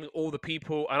he was naming all the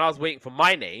people, and I was waiting for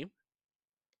my name,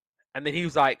 and then he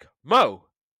was like, Mo.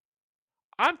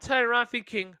 I'm turning around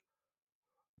thinking,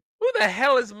 who the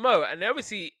hell is Mo? And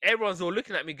obviously everyone's all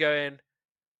looking at me going,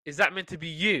 is that meant to be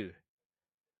you?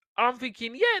 And I'm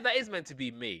thinking, yeah, that is meant to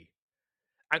be me.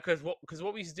 And because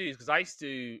what we used to do is, because I used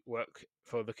to work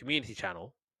for the community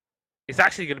channel, it's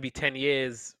actually going to be 10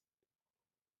 years,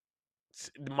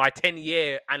 my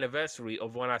 10-year anniversary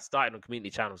of when I started on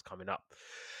community channels coming up.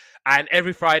 And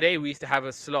every Friday we used to have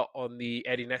a slot on the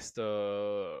Eddie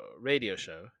Nestor radio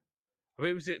show. I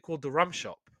mean, was it called The Rum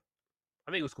Shop?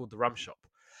 I think it was called The Rum Shop.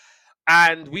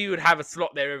 And we would have a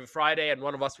slot there every Friday, and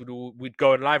one of us would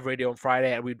go on live radio on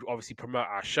Friday, and we'd obviously promote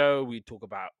our show. We'd talk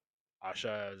about our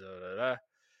show,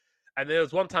 and there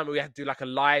was one time where we had to do like a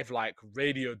live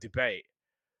radio debate,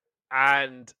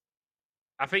 and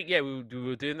I think we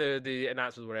were doing the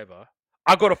announcements, whatever.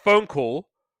 I got a phone call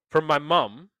from my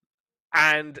mum,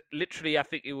 and literally I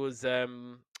think it was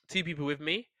 2 people with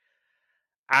me,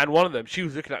 and one of them, she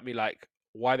was looking at me like,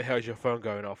 why the hell is your phone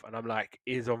going off? And I'm like,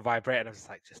 it's on vibrate. And I was just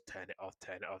like, just turn it off,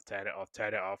 turn it off, turn it off,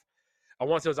 turn it off. And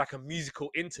once there was like a musical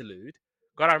interlude,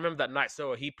 God, I remember that night.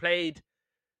 So he played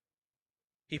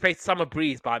Summer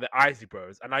Breeze by the Isley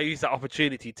Bros. And I used that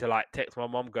opportunity to like text my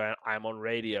mom going, I'm on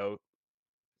radio.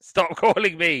 Stop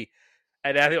calling me.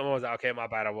 And I think my mom was like, okay, my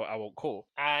bad, I won't call.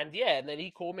 And yeah, and then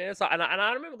he called me. And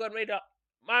I remember going radio.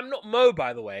 I'm not Mo,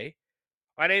 by the way.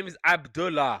 My name is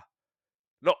Abdullah.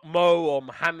 Not Mo or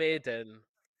Mohammed, and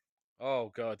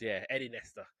oh god, yeah, Eddie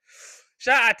Nestor.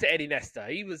 Shout out to Eddie Nestor.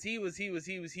 He was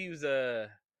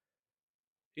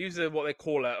what they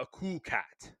call a cool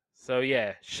cat. So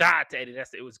yeah, shout out to Eddie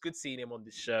Nestor. It was good seeing him on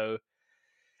this show,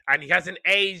 and he hasn't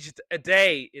aged a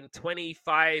day in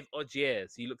 25 odd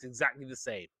years. He looks exactly the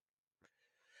same.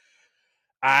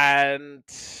 And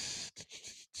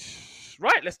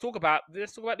right, let's talk about the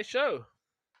show.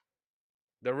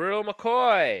 The Real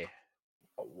McCoy.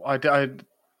 I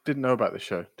didn't know about the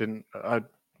show. I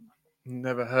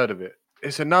never heard of it.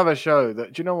 It's another show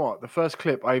that, do you know what? The first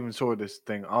clip I even saw this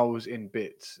thing, I was in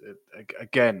bits.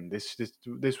 Again,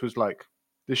 this was like,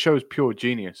 this show is pure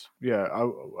genius. Yeah, I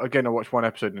watched one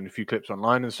episode and a few clips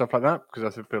online and stuff like that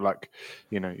because I feel like,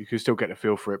 you can still get a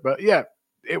feel for it. But yeah,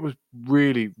 it was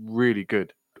really, really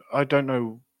good. I don't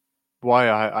know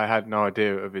why I had no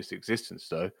idea of its existence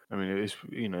though. I mean, it's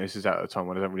this is at a time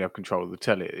when I don't really have control of the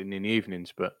telly in the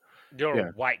evenings, but you're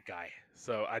a white guy,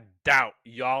 so I doubt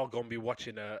y'all gonna be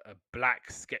watching a black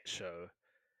sketch show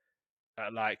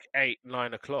at like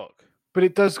 8-9 o'clock. But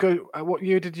it does go. What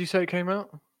year did you say it came out?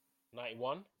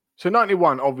 91. So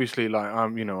 91, obviously, like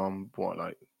I'm what,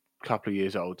 like a couple of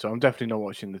years old, so I'm definitely not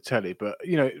watching the telly. But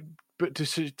but to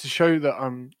show that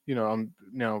I'm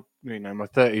now my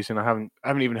 30s and I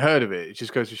haven't even heard of it. It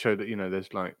just goes to show that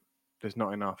there's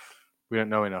not enough. We don't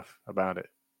know enough about it.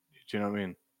 Do you know what I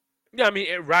mean? Yeah, I mean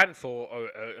it ran for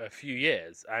a few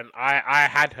years, and I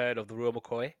had heard of the Real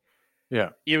McCoy, Yeah.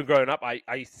 Even growing up, I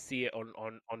used to see it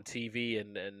on TV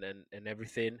and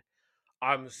everything.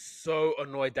 I'm so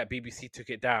annoyed that BBC took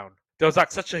it down. There was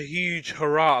like such a huge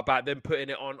hurrah about them putting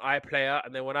it on iPlayer,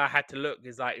 and then when I had to look,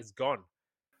 it's like it's gone.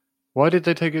 Why did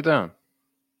they take it down?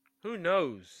 Who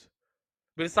knows?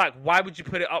 But it's like, why would you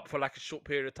put it up for like a short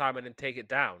period of time and then take it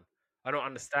down? I don't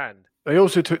understand. They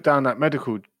also took down that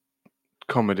medical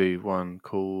comedy one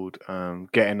called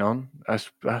Getting On. That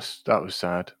was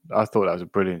sad. I thought that was a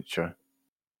brilliant show.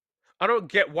 I don't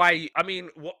get why. I mean,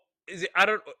 what is it? I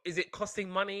don't. Is it costing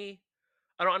money?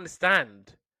 I don't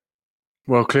understand.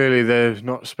 Well, clearly they're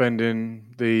not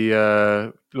spending the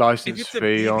If license it's a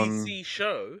fee on. BBC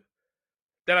show,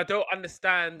 then I don't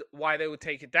understand why they would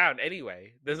take it down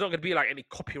anyway. There's not going to be like any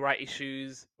copyright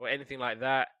issues or anything like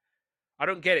that. I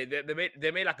don't get it.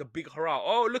 They made like a big hurrah.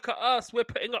 Oh, look at us. We're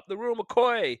putting up the Real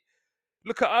McCoy.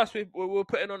 Look at us. We're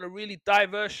putting on a really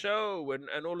diverse show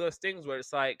and all those things where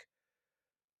it's like,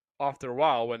 after a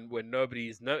while, when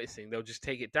nobody's noticing, they'll just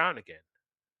take it down again.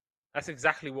 That's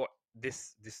exactly what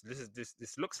this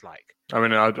looks like. I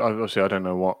mean, obviously I don't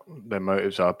know what their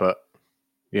motives are, but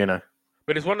you know.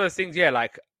 But it's one of those things, yeah.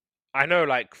 Like I know,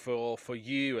 like for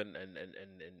you and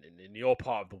in your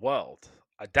part of the world,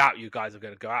 I doubt you guys are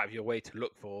going to go out of your way to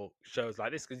look for shows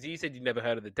like this, because you said you never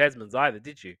heard of the Desmonds either,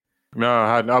 did you? No,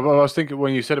 I hadn't. I was thinking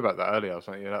when you said about that earlier, I was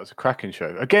like, yeah, that was a cracking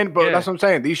show. Again, but Yeah. that's what I'm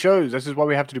saying. These shows, this is why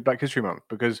we have to do Black History Month,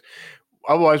 because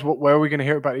otherwise, where are we going to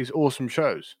hear about these awesome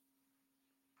shows?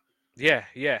 Yeah,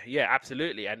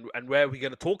 absolutely. And where are we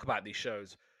going to talk about these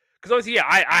shows? Because obviously, yeah,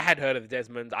 I had heard of the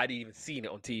Desmonds. I'd even seen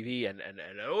it on TV and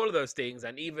all of those things,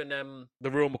 and even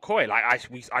the Real McCoy. Like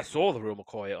I saw the Real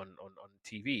McCoy on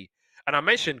TV, and I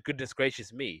mentioned, goodness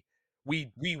gracious me,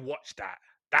 we watched that.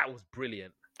 That was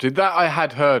brilliant. Did that I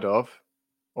had heard of,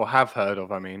 or have heard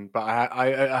of? I mean, but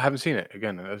I haven't seen it.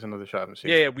 Again, there's another show I haven't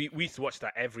seen. Yeah, we used to watch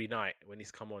that every night when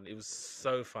he's come on. It was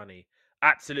so funny,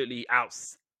 absolutely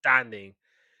outstanding.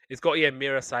 It's got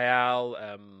Mira Sayal.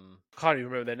 Can't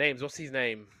even remember their names. What's his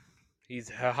name? He's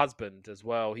her husband as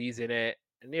well. He's in it,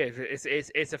 and yeah,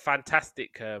 it's a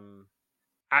fantastic,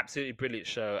 absolutely brilliant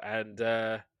show. And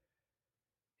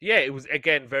yeah, it was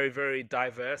again very very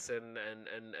diverse and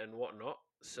whatnot.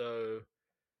 So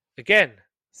again,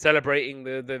 celebrating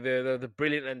the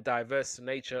brilliant and diverse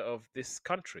nature of this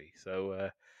country. So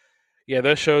yeah,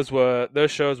 those shows were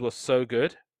so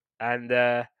good. And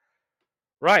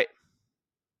right,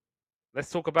 let's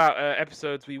talk about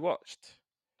episodes we watched.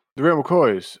 The Real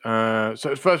McCoys. So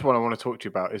the first one I want to talk to you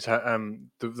about is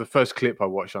the first clip I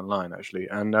watched online actually,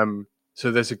 and so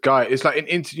there's a guy. It's like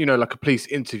like a police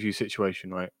interview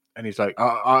situation, right? And he's like,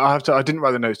 I have to. I didn't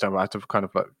write the notes down, but I have to kind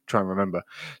of like try and remember.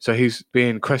 So he's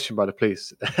being questioned by the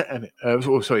police, and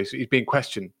sorry, he's being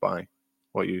questioned by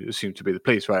what you assume to be the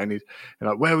police, right? And he's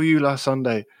like, "Where were you last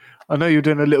Sunday? I know you're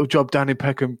doing a little job down in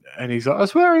Peckham." And he's like, I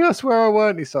swear I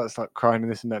weren't." He starts like crying and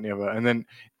this and that and the other, and then.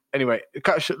 Anyway,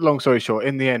 long story short,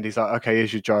 in the end, he's like, "Okay,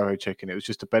 here's your gyro check," and it was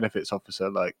just a benefits officer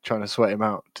like trying to sweat him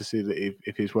out to see that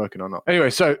if he's working or not. Anyway,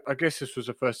 so I guess this was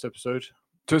the first episode.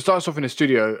 So it starts off in a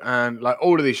studio, and like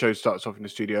all of these shows starts off in a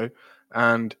studio,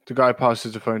 and the guy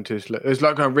passes the phone to his. It's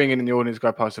like kind of ringing in the audience. The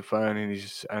guy passes the phone, and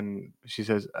she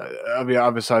says, "I'll be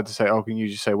other side to say, oh, can you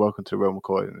just say welcome to Real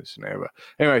McCoy in this scenario?"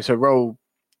 Anyway, so roll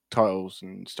titles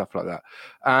and stuff like that,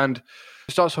 and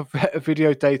it starts off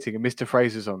video dating, and Mr.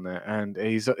 Fraser's on there, and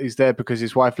he's there because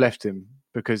his wife left him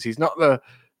because he's not the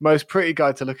most pretty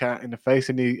guy to look at in the face,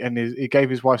 and he gave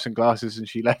his wife some glasses and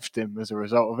she left him as a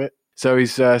result of it. So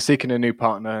he's seeking a new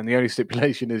partner, and the only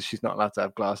stipulation is she's not allowed to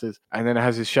have glasses. And then it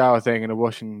has a shower thing and a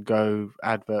wash and go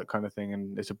advert kind of thing,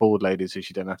 and it's a bald lady, so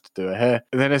she don't have to do her hair.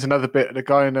 And then there's another bit: the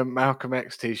guy in a Malcolm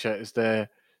X t-shirt is there.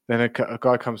 Then a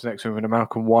guy comes next to him in a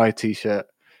Malcolm Y t-shirt,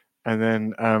 and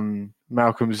then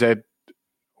Malcolm Z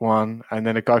one, and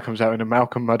then a guy comes out in a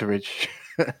Malcolm Muggeridge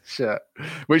shirt,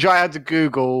 which I had to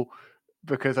Google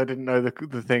because I didn't know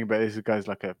the thing. But this guy's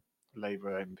like a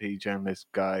Labour MP journalist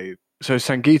guy. So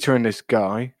Sangeeta and this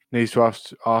guy needs to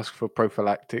ask for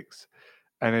prophylactics,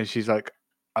 and then she's like,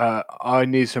 "I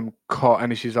need some cotton,"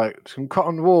 and she's like, "Some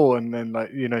cotton wool," and then like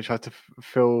try to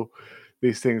fill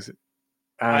these things.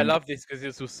 And I love this because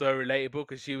this was so relatable.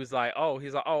 Because she was like, "Oh,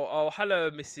 he's like, oh,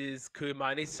 hello, Mrs. Kuma,"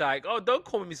 and he's like, "Oh, don't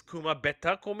call me Miss Kuma,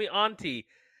 better call me Auntie."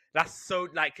 That's so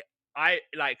like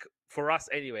for us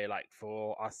anyway, like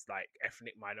for us like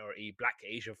ethnic minority, Black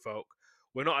Asian folk,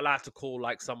 we're not allowed to call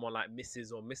like someone like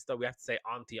Mrs. or Mister. We have to say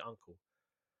Auntie, Uncle.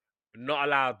 We're not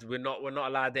allowed. We're not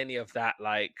allowed any of that.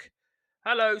 Like,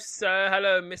 hello, sir.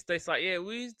 Hello, Mister. It's like, yeah.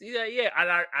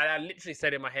 And I literally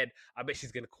said in my head, I bet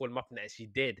she's gonna call him up, and she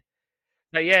did.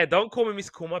 Like, yeah, don't call me Miss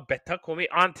Kuma, better call me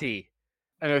Auntie.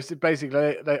 And it's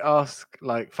basically they ask,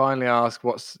 like, finally ask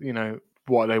what's,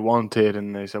 what they wanted,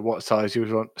 and they said what size you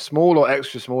would want, small or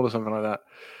extra small or something like that.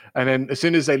 And then as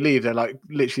soon as they leave, they're like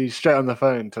literally straight on the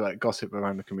phone to like gossip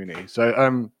around the community.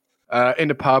 So in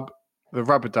the pub, the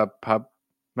Rubber Dub pub,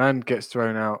 man gets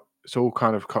thrown out. It's all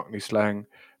kind of Cockney slang.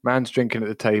 Man's drinking at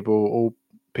the table, all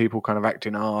people kind of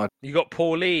acting hard. You got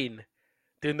Pauline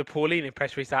doing the Pauline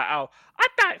impression. He's like, "Oh, I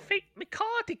don't think my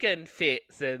cardigan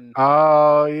fits," and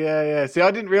Oh yeah. See,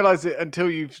 I didn't realize it until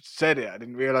you said it. I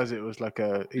didn't realize it was like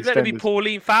a he's meant to be EastEnders.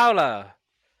 Pauline Fowler.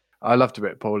 I loved a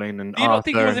bit of Pauline and Do you not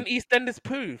think it Arthur. was an EastEnders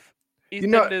spoof? You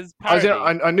know, EastEnders I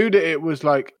parody? knew that it was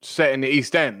like set in the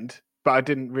East End, but I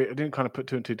didn't kind of put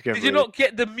two and two together. Did you really. not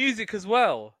get the music as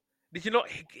well? Did you not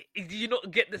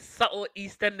get the subtle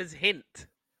EastEnders hint?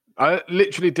 I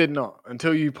literally did not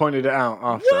until you pointed it out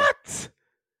after. What?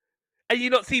 And you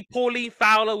not see Pauline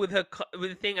Fowler with the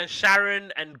thing and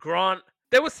Sharon and Grant?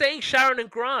 They were saying Sharon and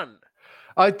Grant.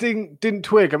 I didn't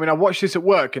twig. I mean, I watched this at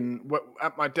work, and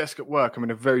at my desk at work, I'm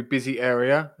in a very busy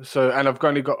area, and I've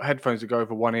only got headphones that go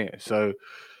over one ear, so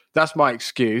that's my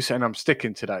excuse, and I'm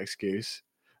sticking to that excuse.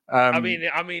 I mean,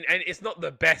 and it's not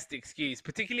the best excuse,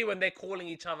 particularly when they're calling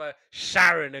each other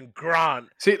Sharon and Grant.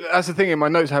 See, that's the thing. In my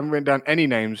notes, I haven't written down any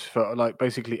names for like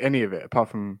basically any of it, apart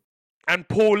from and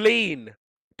Pauline.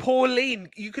 Pauline,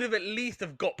 you could have at least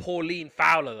have got Pauline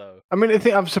Fowler though. I mean,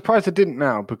 I'm surprised I didn't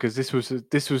now, because this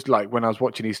was like when I was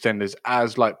watching EastEnders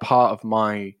as like part of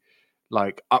my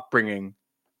like upbringing.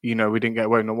 We didn't get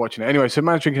away with not watching it anyway. So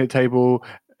man's drinking at the table,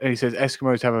 and he says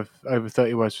Eskimos have over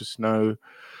 30 words for snow.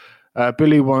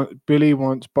 Billy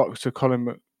wants boxer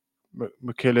Colin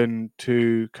McKillen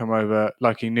to come over,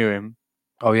 like he knew him.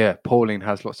 Oh yeah, Pauline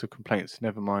has lots of complaints.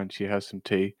 Never mind, she has some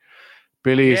tea.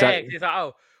 Billy is he's like,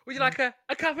 oh, would you like a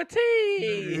cup of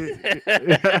tea?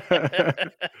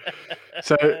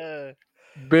 So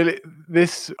Billy,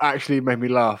 this actually made me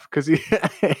laugh because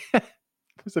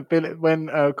so Billy, when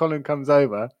Colin comes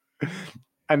over,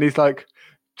 and he's like,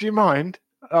 "Do you mind?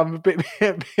 I'm a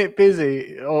bit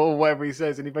busy," or whatever he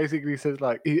says, and he basically says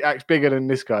like he acts bigger than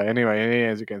this guy anyway, and he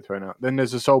ends up getting thrown out. Then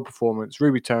there's a soul performance.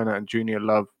 Ruby Turner and Junior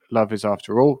Love is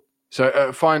after all. So at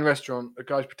a fine restaurant, a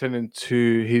guy's pretending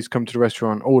he's come to the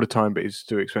restaurant all the time, but he's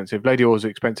too expensive. Lady orders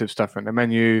expensive stuff on the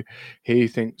menu. He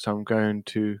thinks I'm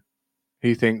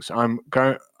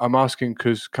asking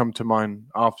because come to mine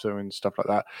after and stuff like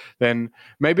that. Then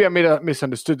maybe I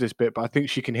misunderstood this bit, but I think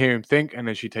she can hear him think, and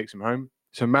then she takes him home.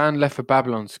 So man left for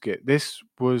Babylon skit. This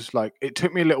was like, it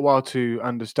took me a little while to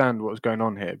understand what was going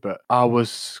on here, but I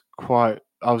was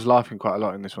laughing quite a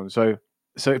lot in this one. So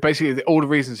basically all the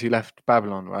reasons he left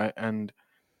Babylon, right? And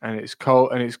it's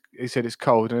cold, and he said it's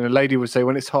cold. And a lady would say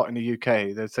when it's hot in the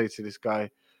UK, they'd say to this guy,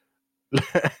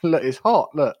 look, it's hot,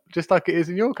 look, just like it is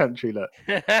in your country, look.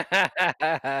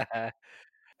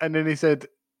 And then he said,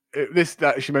 this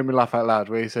actually made me laugh out loud,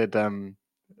 where he said,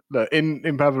 look,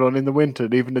 in Babylon in the winter,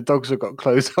 even the dogs have got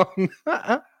clothes on.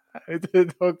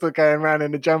 The dogs are going around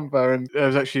in a jumper, and there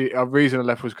was actually a reason I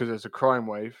left was because there's a crime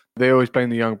wave. They always blame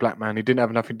the young black man. He didn't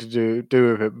have nothing to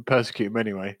do with it, but persecute him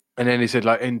anyway. And then he said,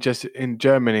 like in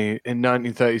Germany in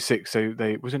 1936, was it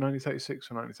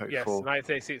 1936 or 1934? Yes,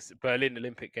 1936 Berlin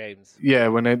Olympic Games. Yeah,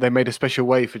 when they made a special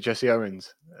way for Jesse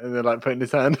Owens, and they're like putting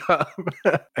his hand up.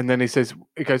 And then he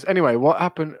goes, anyway, what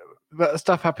happened? That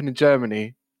stuff happened in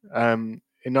Germany in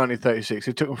 1936.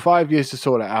 It took them 5 years to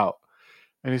sort it out.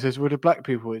 And he says, well, the black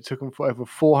people, it took them for over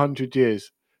 400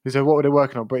 years. He said, what were they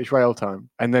working on? British Rail time.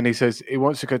 And then he says he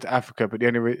wants to go to Africa, but the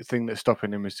only thing that's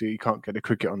stopping him is he can't get the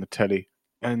cricket on the telly.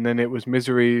 And then it was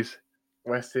Misery's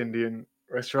West Indian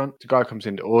restaurant. The guy comes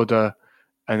in to order,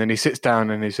 and then he sits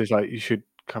down and he says, like, you should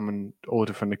come and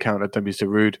order from the counter. Don't be so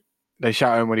rude. They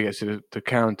shout at him when he gets to the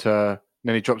counter. And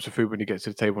then he drops the food when he gets to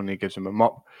the table, and he gives him a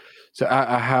mop. So at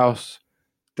a house,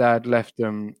 Dad left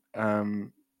them.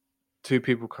 Two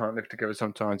people can't live together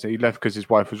sometimes. He left because his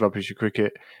wife was rubbish at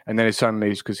cricket, and then his son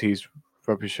leaves because he's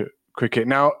rubbish at cricket.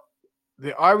 Now,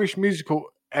 the Irish musical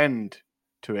end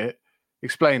to it,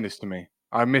 explain this to me.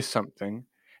 I missed something.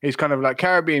 It's kind of like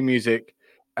Caribbean music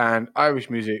and Irish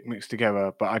music mixed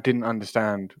together, but I didn't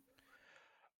understand.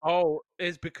 Oh,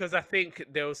 it's because I think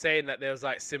they were saying that there was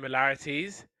like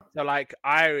similarities. So like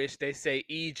Irish, they say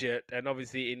Egypt, and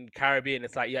obviously in Caribbean,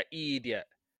 it's like, you're idiot.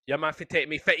 You might take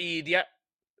me for idiot.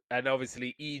 And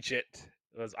obviously Egypt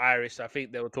was Irish. So I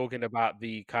think they were talking about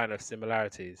the kind of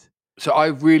similarities. So I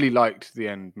really liked the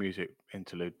end music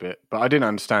interlude bit, but I didn't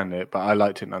understand it, but I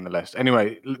liked it nonetheless.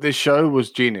 Anyway, this show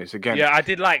was genius again. Yeah, I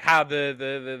did like how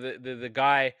the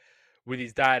guy with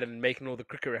his dad and making all the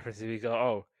cricket references. He goes,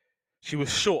 "Oh, she was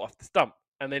short off the stump.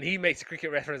 And then he makes a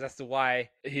cricket reference as to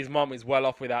why his mom is well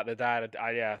off without the dad.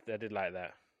 Yeah, I did like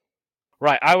that.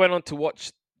 Right, I went on to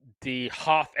watch the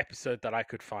half episode that I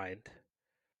could find.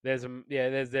 There's a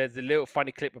little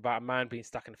funny clip about a man being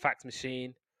stuck in a fax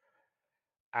machine,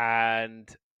 and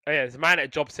there's a man at a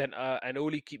job center, and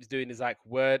all he keeps doing is like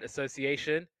word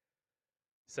association.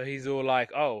 So he's all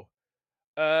like, "Oh,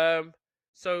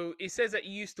 so it says that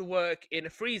you used to work in a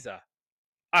freezer.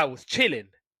 I was chilling,"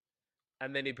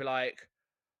 and then he'd be like,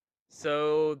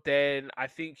 "So then I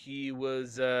think you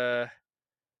was I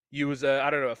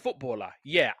don't know, a footballer.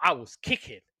 Yeah, I was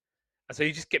kicking." And so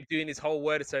he just kept doing his whole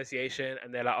word association,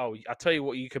 and they're like, "Oh, I'll tell you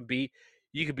what you can be.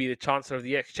 You could be the Chancellor of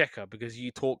the Exchequer because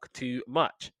you talk too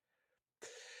much."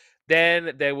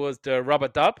 Then there was the rubber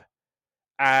dub,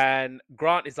 and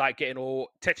Grant is like getting all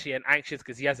tetchy and anxious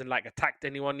because he hasn't like attacked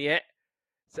anyone yet.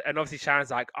 So, and obviously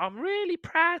Sharon's like, "I'm really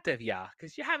proud of ya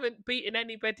because you haven't beaten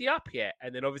anybody up yet."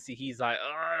 And then obviously he's like,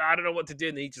 "Oh, I don't know what to do,"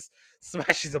 and he just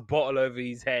smashes a bottle over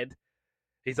his head.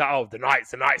 He's like, "Oh, the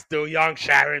night's still young,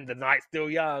 Sharon. The night's still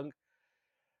young."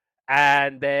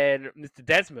 And then Mr.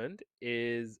 Desmond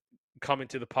is coming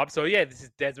to the pub. So yeah, this is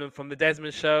Desmond from the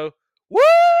Desmond Show. Woo!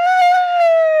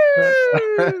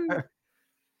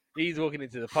 He's walking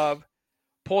into the pub.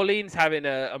 Pauline's having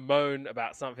a moan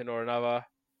about something or another.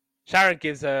 Sharon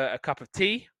gives her a cup of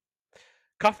tea.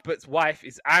 Cuthbert's wife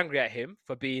is angry at him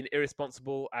for being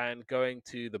irresponsible and going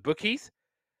to the bookies.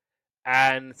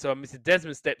 And so Mr.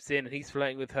 Desmond steps in and he's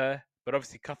flirting with her. But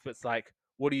obviously Cuthbert's like,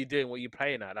 "What are you doing? What are you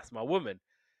playing at? That's my woman."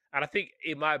 And I think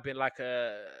it might have been like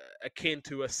akin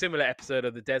to a similar episode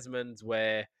of the Desmonds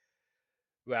where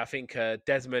I think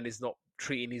Desmond is not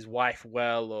treating his wife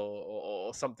well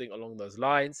or something along those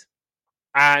lines.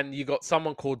 And you got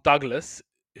someone called Douglas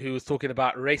who was talking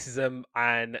about racism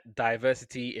and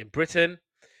diversity in Britain.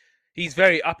 He's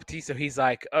very uppity, so he's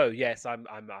like, "Oh yes, I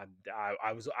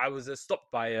was stopped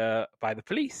by the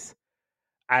police,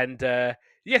 and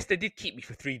yes, they did keep me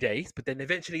for 3 days, but then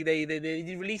eventually they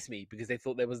did release me because they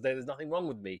thought there was nothing wrong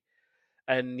with me."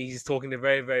 And he's talking in a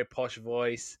very, very posh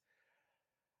voice.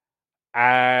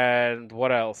 And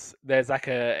what else? There's like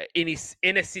a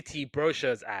inner city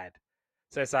brochures ad.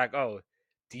 So it's like, "Oh,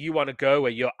 do you want to go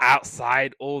where you're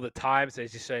outside all the time?" So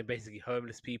it's just showing basically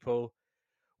homeless people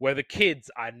where the kids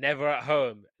are never at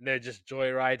home and they're just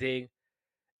joyriding,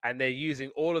 and they're using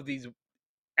all of these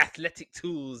athletic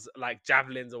tools like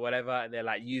javelins or whatever, and they're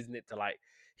like using it to like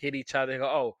hit each other. They go,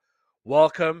 "Oh,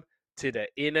 welcome to the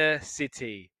inner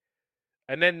city."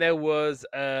 And then there was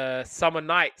a Summer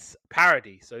Nights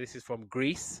parody. So this is from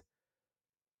Greece.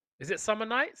 Is it Summer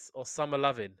Nights or Summer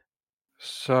Lovin'?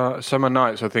 So Summer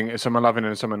Nights, I think Summer Lovin'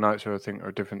 and Summer Nights are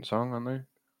a different song, aren't they?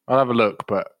 I'll have a look,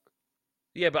 but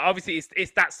yeah, but obviously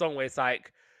it's that song where it's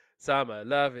like "Summer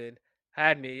Lovin'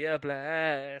 had me a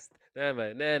blast,"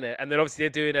 and then obviously they're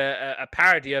doing a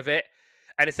parody of it,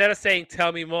 and instead of saying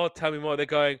 "Tell me more," they're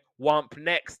going "Womp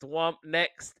next,"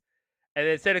 and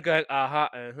instead of going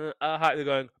they're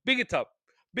going "Big it up,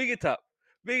 big it up,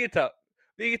 big it up,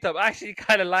 big it up." I actually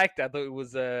kind of liked that. I thought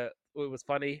it was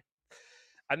funny.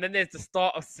 And then there's the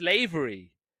start of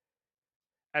slavery,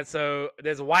 and so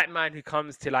there's a white man who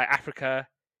comes to like Africa.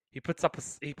 He puts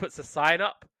a sign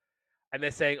up, and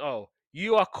they're saying, "Oh,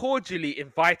 you are cordially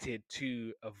invited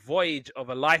to a voyage of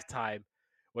a lifetime,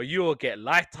 where you will get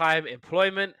lifetime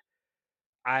employment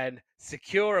and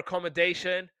secure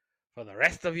accommodation for the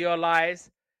rest of your lives,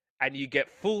 and you get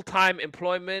full-time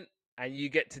employment, and you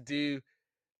get to do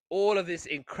all of this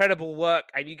incredible work,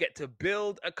 and you get to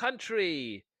build a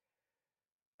country."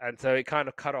 And so it kind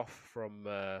of cut off from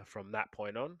that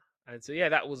point on. And so yeah,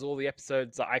 that was all the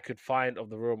episodes that I could find of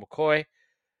The Real McCoy.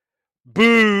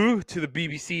 Boo to the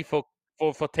BBC for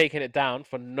taking it down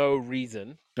for no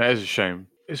reason. that is a shame.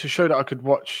 It's a show that I could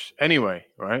watch anyway,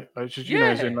 right? It's just, Yeah.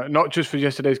 as in, like, not just for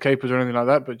yesterday's capers or anything like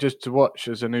that, but just to watch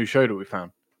as a new show that we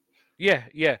found. Yeah.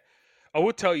 I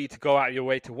would tell you to go out of your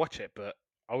way to watch it, but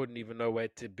I wouldn't even know where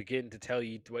to begin to tell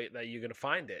you that you're going to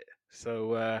find it.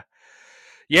 So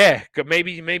yeah,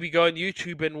 maybe go on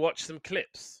YouTube and watch some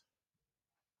clips.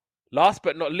 Last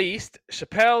but not least,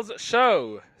 Chappelle's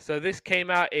Show. So this came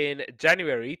out in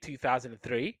January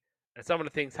 2003, and some of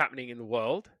the things happening in the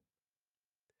world.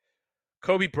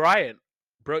 Kobe Bryant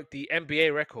broke the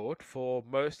NBA record for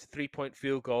most three-point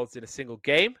field goals in a single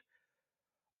game.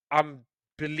 I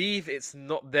believe it's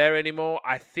not there anymore.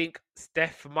 I think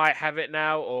Steph might have it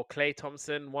now, or Klay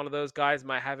Thompson, one of those guys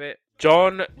might have it.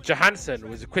 John Johansson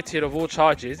was acquitted of all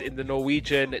charges in the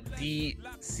Norwegian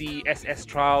DCSS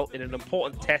trial in an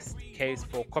important test case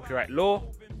for copyright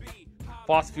law.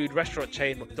 Fast food restaurant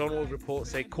chain McDonald's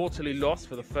reports a quarterly loss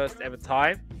for the first ever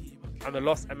time, and the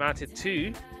loss amounted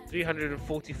to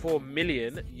 $344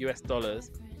 million US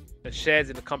dollars, and shares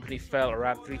in the company fell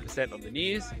around 3% on the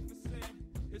news.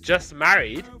 Just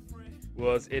Married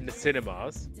was in the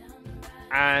cinemas,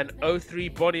 and 03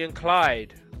 Bonnie and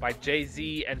Clyde by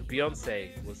Jay-Z and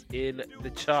Beyonce was in the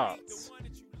charts.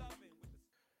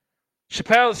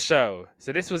 Chappelle's Show.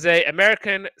 So this was a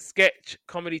American sketch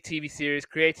comedy TV series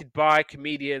created by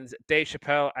comedians Dave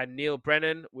Chappelle and Neil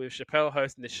Brennan, with Chappelle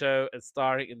hosting the show and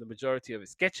starring in the majority of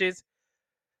its sketches.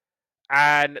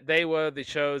 And they were the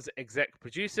show's exec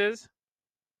producers.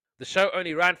 The show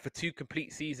only ran for 2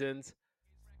 complete seasons,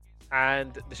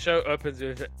 and the show opens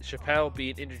with Chappelle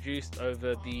being introduced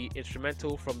over the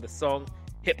instrumental from the song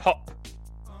Hip Hop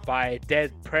by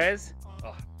Dead Prez.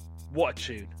 Oh, what a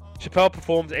tune. Chappelle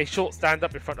performs a short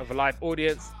stand-up in front of a live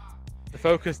audience. The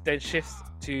focus then shifts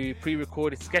to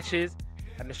pre-recorded sketches,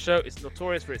 and the show is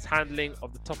notorious for its handling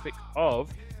of the topic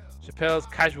of Chappelle's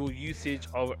casual usage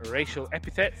of racial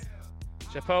epithets.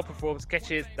 Chappelle performs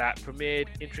sketches that premiered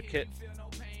intricate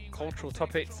cultural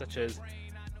topics such as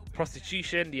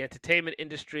prostitution, the entertainment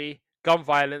industry, gun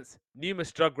violence,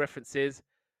 numerous drug references,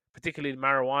 particularly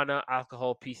marijuana,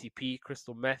 alcohol, PCP,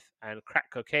 crystal meth, and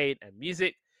crack cocaine, and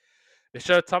music. The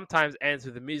show sometimes ends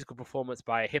with a musical performance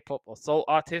by a hip-hop or soul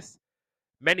artist.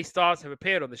 Many stars have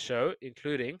appeared on the show,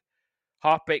 including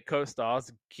half-baked co-stars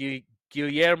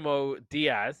Guillermo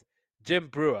Diaz, Jim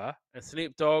Brewer, and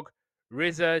Snoop Dogg,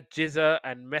 RZA, GZA,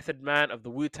 and Method Man of the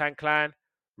Wu-Tang Clan,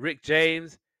 Rick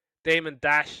James, Damon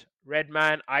Dash,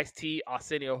 Redman, Ice-T,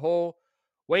 Arsenio Hall,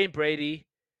 Wayne Brady,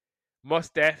 Mos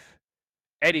Def,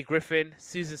 Eddie Griffin,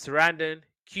 Susan Sarandon,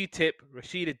 Q-Tip,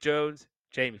 Rashida Jones,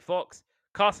 Jamie Foxx,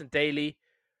 Carson Daly,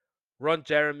 Ron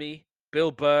Jeremy,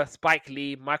 Bill Burr, Spike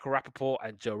Lee, Michael Rappaport,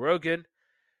 and Joe Rogan.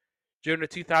 During the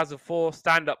 2004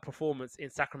 stand-up performance in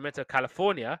Sacramento,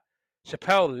 California,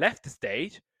 Chappelle left the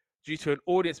stage due to an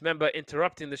audience member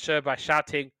interrupting the show by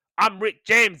shouting, "I'm Rick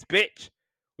James, bitch!"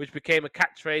 which became a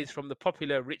catchphrase from the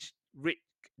popular Rick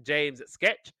James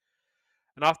sketch.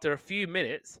 And after a few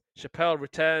minutes, Chappelle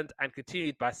returned and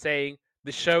continued by saying,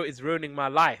 "The show is ruining my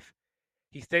life."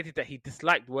 He stated that he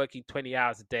disliked working 20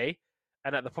 hours a day,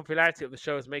 and that the popularity of the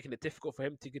show was making it difficult for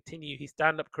him to continue his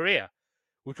stand-up career,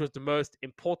 which was the most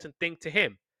important thing to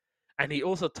him. And he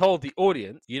also told the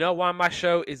audience, "You know why my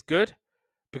show is good?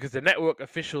 Because the network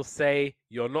officials say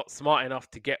you're not smart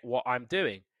enough to get what I'm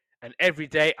doing. And every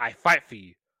day I fight for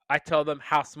you. I tell them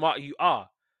how smart you are.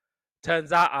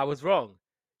 Turns out I was wrong.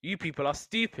 You people are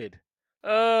stupid."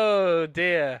 Oh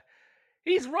dear.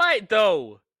 He's right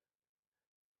though.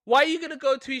 Why are you gonna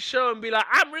go to his show and be like,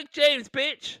 "I'm Rick James,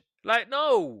 bitch"? Like,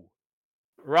 no.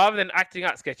 Rather than acting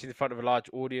out sketches in front of a large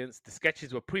audience, the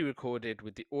sketches were pre-recorded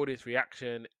with the audience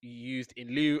reaction used in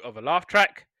lieu of a laugh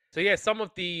track. So yeah, some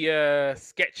of the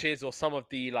sketches or some of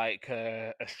the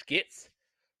skits.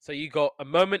 So you got A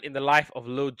Moment in the Life of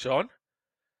Lil Jon.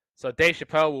 So Dave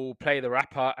Chappelle will play the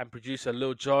rapper and producer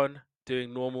Lil Jon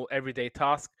doing normal everyday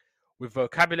tasks with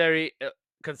vocabulary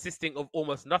consisting of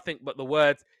almost nothing but the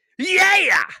words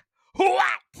 "yeah,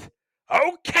 what,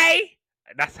 okay."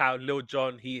 That's how Lil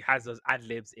Jon, he has those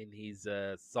ad-libs in his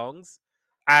songs.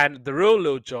 And the real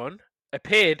Lil Jon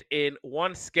appeared in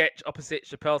one sketch opposite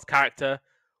Chappelle's character,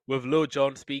 with Lil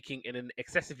Jon speaking in an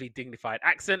excessively dignified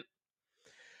accent.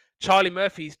 Charlie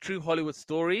Murphy's True Hollywood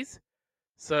Stories.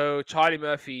 So Charlie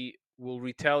Murphy will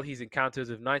retell his encounters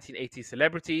with 1980s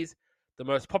celebrities, the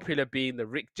most popular being the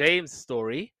Rick James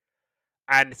story.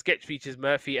 And the sketch features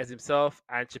Murphy as himself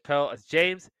and Chappelle as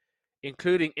James,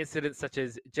 including incidents such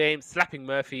as James slapping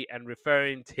Murphy and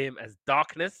referring to him as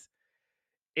Darkness,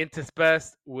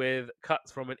 interspersed with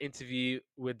cuts from an interview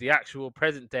with the actual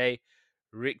present-day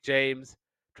Rick James,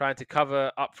 trying to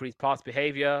cover up for his past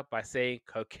behavior by saying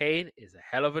cocaine is a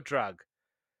hell of a drug.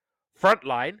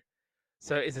 Frontline.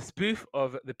 So it's a spoof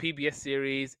of the PBS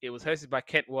series. It was hosted by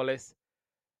Kent Wallace,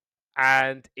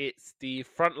 and it's the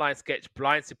Frontline sketch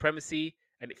Blind Supremacy,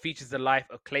 and it features the life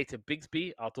of Clayton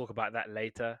Bigsby. I'll talk about that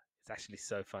later. It's actually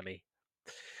so funny.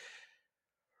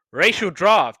 Racial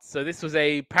Draft. So this was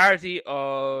a parody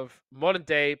of modern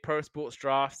day pro sports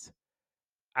drafts,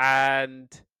 and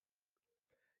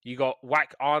you got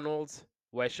Whack Arnold,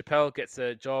 where Chappelle gets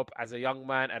a job as a young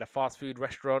man at a fast food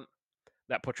restaurant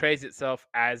that portrays itself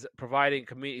as providing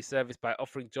community service by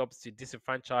offering jobs to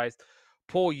disenfranchised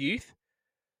poor youth.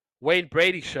 Wayne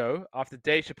Brady Show, after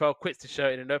Dave Chappelle quits the show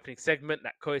in an opening segment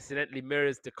that coincidentally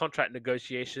mirrors the contract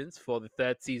negotiations for the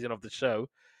third season of the show.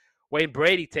 Wayne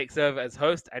Brady takes over as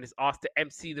host and is asked to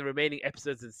MC the remaining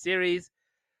episodes of the series.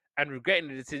 And regretting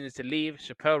the decision to leave,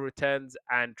 Chappelle returns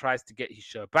and tries to get his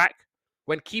show back.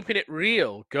 When Keeping It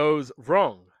Real goes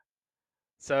wrong.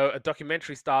 So a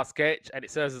documentary style sketch, and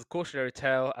it serves as a cautionary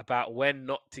tale about when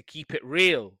not to keep it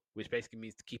real, which basically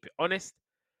means to keep it honest.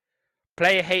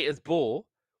 Play a Hater's Ball,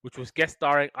 which was guest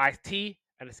starring Ice-T,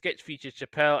 and the sketch featured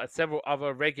Chappelle and several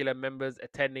other regular members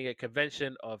attending a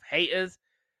convention of haters,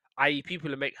 i.e., people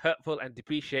who make hurtful and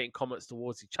depreciating comments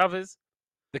towards each others.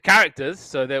 The characters,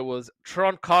 so there was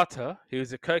Tron Carter,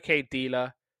 who's a cocaine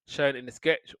dealer, shown in the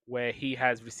sketch where he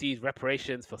has received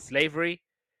reparations for slavery.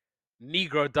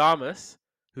 Negro Damus,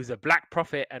 who's a black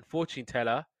prophet and fortune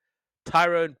teller.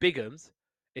 Tyrone Biggums,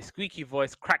 a squeaky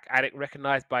voiced crack addict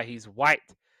recognized by his white,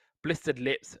 blistered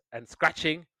lips and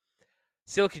scratching.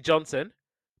 Silky Johnson,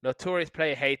 notorious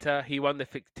player hater, he won the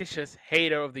fictitious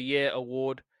Hater of the Year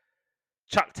award.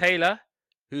 Chuck Taylor,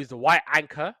 who's the white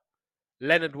anchor.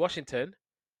 Leonard Washington,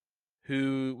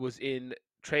 who was in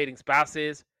Trading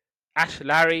Spouses. Ash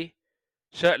Larry,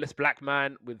 shirtless black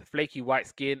man with flaky white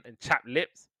skin and chapped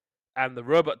lips. And the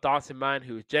robot dancing man,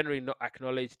 who is generally not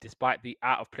acknowledged despite the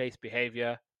out of place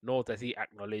behavior, nor does he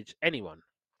acknowledge anyone.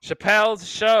 Chappelle's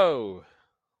Show.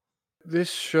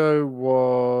 This show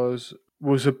was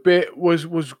a bit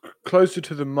was closer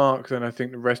to the mark than I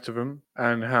think the rest of them,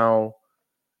 and how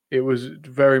it was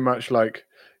very much like,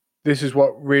 this is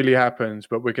what really happens,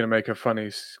 but we're going to make a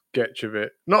funny sketch of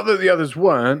it. Not that the others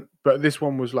weren't, but this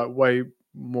one was like way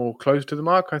more close to the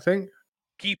mark, I think.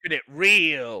 Keeping it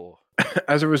real.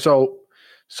 As a result,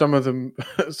 some of them,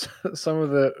 some of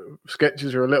the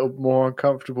sketches are a little more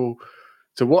uncomfortable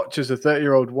to watch as a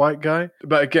 30-year-old white guy.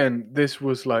 But again, this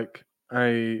was like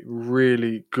a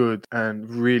really good and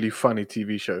really funny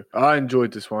TV show. I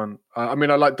enjoyed this one. I mean,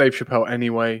 I like Dave Chappelle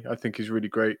anyway. I think he's really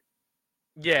great.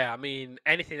 Yeah, I mean,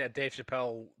 anything that Dave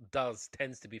Chappelle does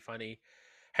tends to be funny.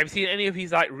 Have you seen any of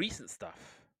his like recent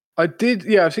stuff? I did,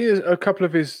 yeah. I've seen a couple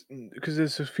of his, because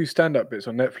there's a few stand-up bits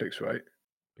on Netflix, right?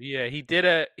 Yeah, he did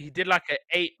like an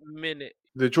 8-minute.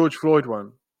 The George Floyd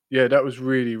one, yeah, that was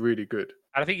really, really good.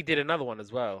 I think he did another one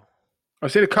as well.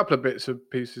 I've seen a couple of bits of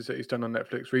pieces that he's done on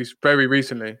Netflix very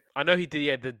recently. I know he did.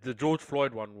 Yeah, the George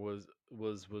Floyd one was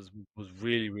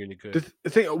really really good. The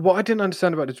thing, what I didn't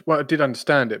understand about it, well, I did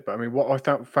understand it, but I mean, what I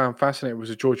found fascinating was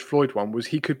the George Floyd one was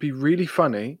he could be really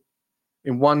funny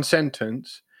in one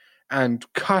sentence and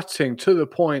cutting to the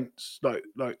point, like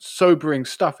sobering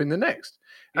stuff in the next,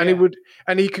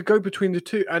 and he could go between the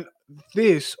two. And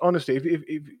this, honestly,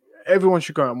 if everyone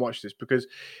should go out and watch this, because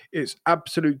it's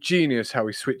absolute genius how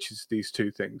he switches these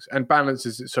two things and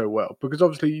balances it so well. Because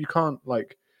obviously you can't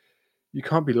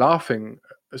be laughing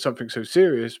at something so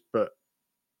serious, but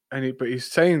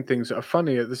he's saying things that are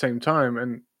funny at the same time.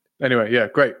 And anyway, yeah,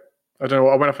 great. I don't know.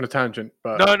 I went off on a tangent,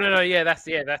 but no. Yeah, that's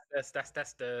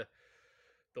the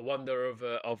wonder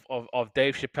of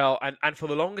Dave Chappelle. And for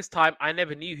the longest time, I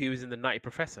never knew he was in the Nutty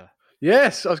Professor.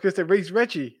 Yes, I was going to say he's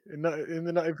Reggie in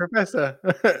the Nutty Professor.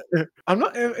 I'm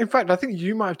not. In fact, I think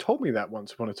you might have told me that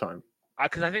once upon a time.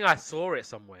 Because I think I saw it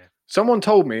somewhere. Someone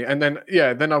told me, and then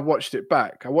I watched it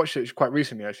back. I watched it quite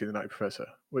recently, actually, the Nutty Professor,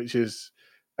 which is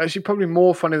actually probably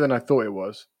more funny than I thought it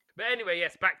was. But anyway,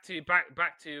 yes, back to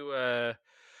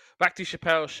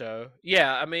Chappelle's Show.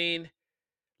 Yeah, I mean,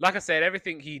 like I said,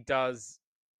 everything he does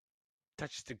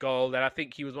touches to gold, and I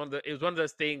think it was one of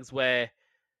those things where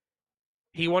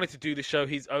he wanted to do the show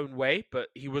his own way, but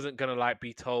he wasn't gonna like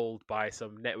be told by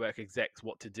some network execs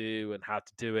what to do and how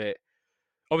to do it.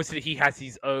 Obviously, he has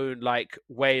his own like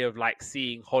way of like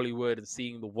seeing Hollywood and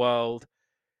seeing the world.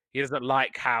 He doesn't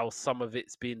like how some of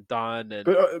it's been done,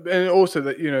 and also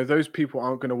that those people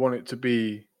aren't going to want it to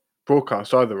be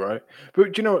broadcast either, right?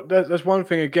 But that's one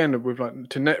thing again with like,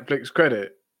 to Netflix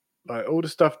credit, like all the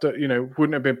stuff that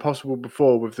wouldn't have been possible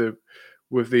before with the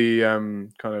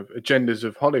kind of agendas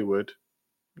of Hollywood.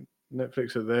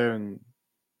 Netflix are there and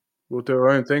we'll do our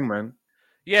own thing, man.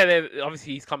 Yeah,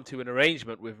 obviously he's come to an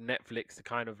arrangement with Netflix to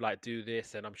kind of like do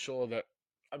this, and I'm sure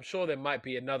there might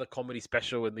be another comedy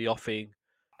special in the offing.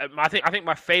 I think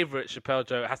my favorite Chappelle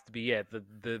joke has to be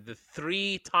the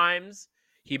 3 times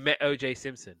he met O.J.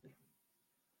 Simpson.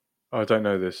 I don't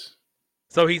know this.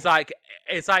 So it's like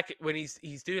when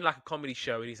he's doing like a comedy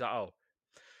show and he's like, oh,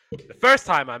 the first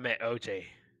time I met O.J.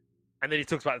 And then he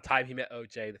talks about the time he met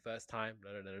OJ the first time.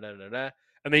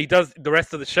 And then he does the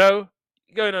rest of the show,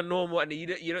 going on normal, and you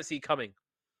don't see it coming.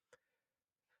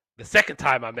 The second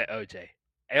time I met OJ,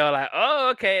 and you're like, oh,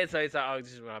 okay. And so he's like, oh,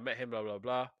 this is when I met him, blah, blah,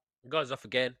 blah. He goes off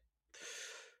again.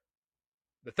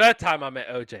 The third time I met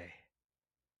OJ.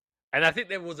 And I think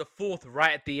there was a fourth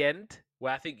right at the end,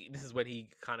 where I think this is when he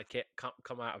kind of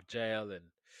come out of jail and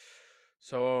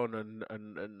so on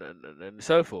and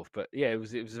so forth. But yeah, it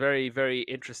was a very, very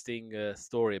interesting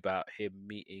story about him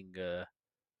meeting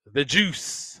the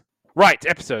Juice. Right,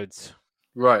 episodes.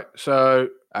 Right. So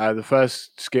the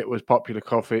first skit was popular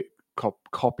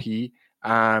copy,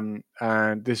 and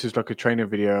this is like a training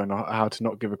video on how to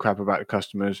not give a crap about the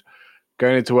customers,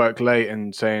 going into work late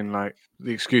and saying like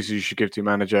the excuses you should give to your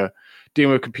manager,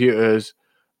 dealing with computers.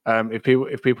 If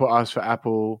people ask for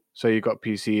Apple, say you got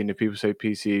PC, and if people say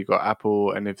PC, you got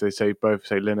Apple, and if they say both,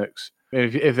 say Linux.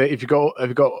 And if you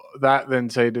got that, then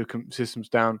say the system's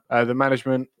down. The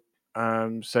management,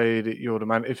 say that you're the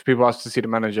man. If people ask to see the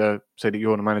manager, say that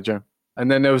you're the manager. And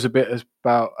then there was a bit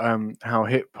about how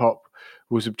hip hop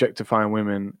was objectifying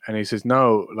women, and he says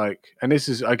no, like, and this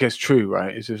is, I guess, true,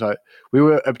 right? It's just like we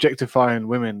were objectifying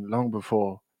women long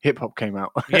before hip hop came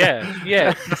out. Yeah,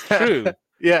 yeah, it's true.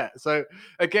 Yeah. So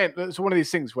again, it's one of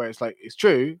these things where it's like it's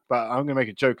true, but I'm gonna make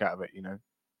a joke out of it, you know.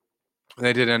 And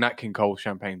they did a Nat King Cole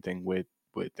champagne thing, weird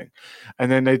thing, and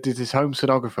then they did this home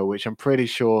sonographer, which I'm pretty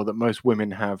sure that most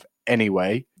women have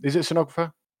anyway. Is it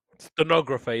sonographer?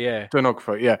 Stenographer, yeah.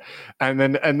 Stenographer, yeah. And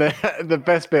the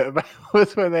best bit about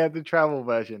was when they had the travel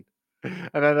version, and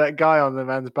then that guy on the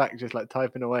man's back just like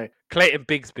typing away. Clayton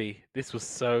Bigsby. This was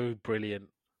so brilliant.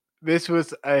 This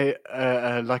was like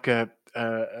a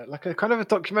kind of a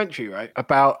documentary, right,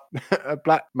 about a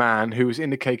black man who was in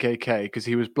the KKK because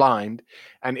he was blind,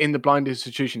 and in the blind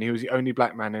institution he was the only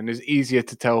black man, and it's easier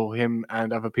to tell him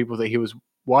and other people that he was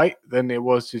white than it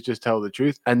was to just tell the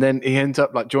truth. And then he ends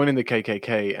up like joining the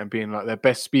KKK and being like their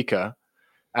best speaker.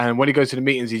 And when he goes to the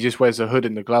meetings, he just wears a hood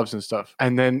and the gloves and stuff.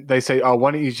 And then they say, "Oh,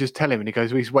 why don't you just tell him?" And he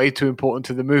goes, well, "He's way too important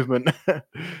to the movement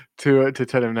to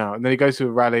tell him now." And then he goes to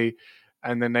a rally,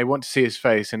 and then they want to see his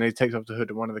face, and he takes off the hood,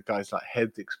 and one of the guys' like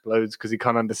head explodes because he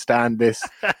can't understand this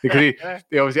because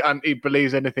he obviously he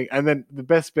believes anything. And then the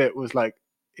best bit was like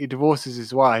he divorces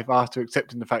his wife after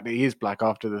accepting the fact that he is black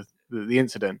after the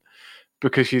incident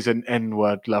because she's an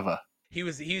N-word lover. He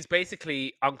was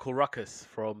basically Uncle Ruckus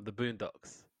from the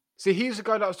Boondocks. See, he's the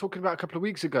guy that I was talking about a couple of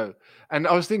weeks ago, and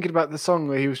I was thinking about the song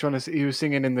where he was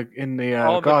singing in the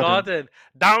Oh, the garden. garden.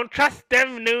 Don't trust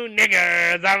them new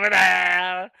niggers over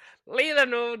there. Leave the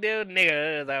new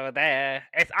niggers over there.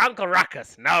 It's Uncle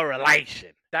Ruckus, no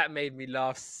relation. That made me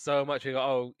laugh so much. We go,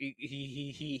 oh,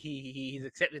 he's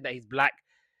accepting that he's black,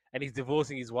 and he's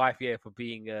divorcing his wife, yeah, for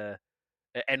being an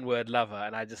N-word lover.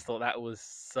 And I just thought that was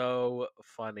so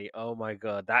funny. Oh my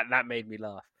god, that made me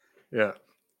laugh. Yeah.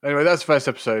 Anyway, that's the first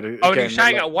episode. Oh, and he's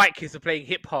shouting at white kids for playing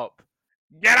hip hop.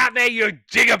 Get out there, you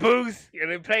jigaboos!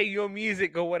 And then play your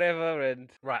music or whatever. And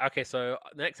right, okay. So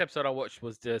the next episode I watched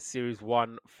was the series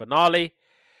 1 finale.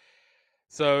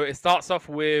 So it starts off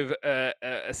with a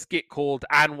skit called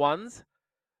 "And Ones."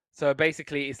 So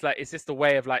basically, it's just a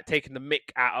way of like taking the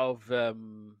mick out of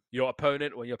your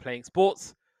opponent when you're playing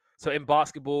sports. So in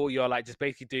basketball, you're like just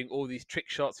basically doing all these trick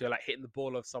shots. You're like hitting the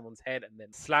ball off someone's head and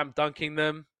then slam dunking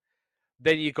them.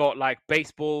 Then you got like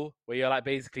baseball, where you're like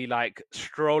basically like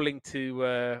strolling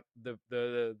to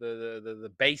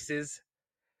the bases.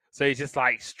 So you're just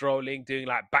like strolling, doing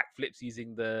like backflips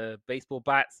using the baseball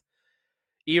bats.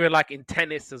 Even like in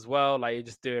tennis as well, like you're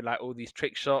just doing like all these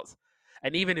trick shots.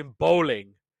 And even in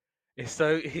bowling, he's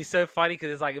so funny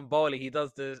because it's like in bowling he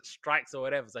does the strikes or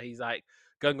whatever. So he's like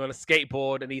going on a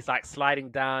skateboard and he's like sliding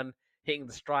down, hitting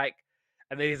the strike,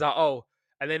 and then he's like, oh,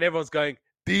 and then everyone's going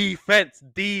defense.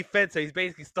 So he's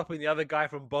basically stopping the other guy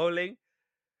from bowling.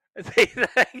 And so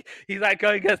he's like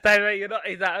going against Stanley. You're not.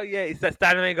 He's like, oh yeah. He says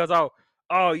Stanley goes,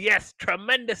 oh yes,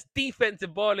 tremendous defense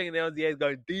in bowling, and then he's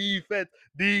going defense.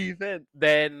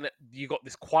 Then you got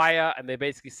this choir, and they're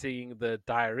basically singing the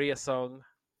diarrhea song.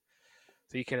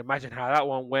 So you can imagine how that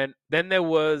one went. Then there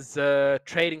was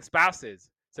trading spouses.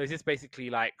 So it's just basically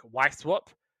like wife swap.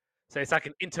 So it's like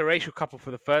an interracial couple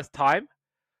for the first time.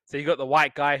 So you got the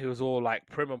white guy who's all like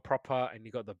prim and proper, and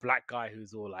you got the black guy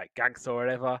who's all like gangster or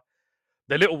whatever.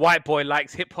 The little white boy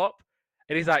likes hip hop,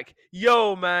 and he's like,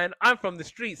 "Yo, man, I'm from the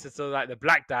streets." And so like the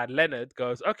black dad Leonard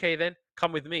goes, "Okay, then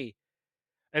come with me."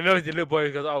 And then the little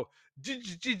boy goes, "Oh,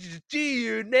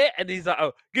 G-unit," and he's like,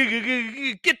 "Oh,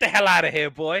 get the hell out of here,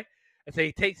 boy." And so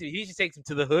he just takes him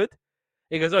to the hood.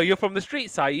 He goes, "Oh, you're from the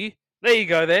streets, are you? There you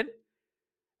go then."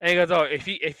 And he goes, "Oh, if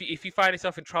you find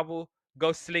yourself in trouble,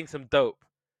 go sling some dope."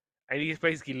 And he just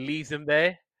basically leaves him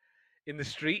there in the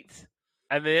streets.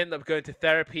 And they end up going to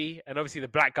therapy. And obviously the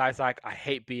black guy's like, "I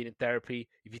hate being in therapy.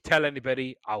 If you tell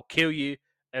anybody, I'll kill you."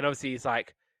 And obviously he's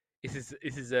like, this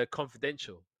is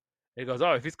confidential. And he goes,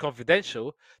 "Oh, if it's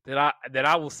confidential, then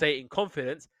I will say in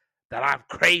confidence that I'm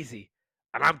crazy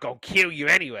and I'm gonna kill you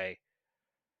anyway."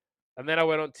 And then I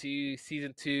went on to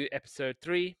season 2, episode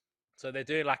 3. So they're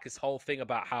doing like this whole thing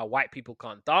about how white people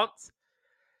can't dance.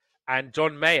 And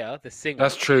John Mayer, the singer.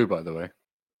 That's true, by the way.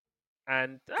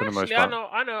 For the most actually, part.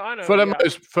 I know. Yeah,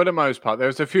 For the most part,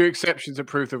 there's a few exceptions that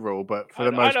prove the rule, but for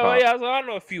the I most know. part, Yeah, I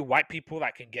know a few white people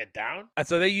that can get down, and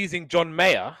so they're using John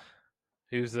Mayer,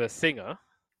 who's a singer.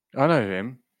 I know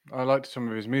him. I liked some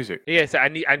of his music. Yeah, so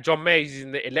and John Mayer is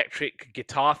using the electric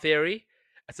guitar theory.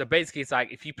 And so basically, it's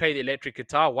like if you play the electric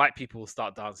guitar, white people will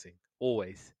start dancing.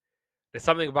 Always. There's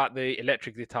something about the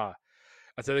electric guitar.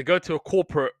 And so they go to a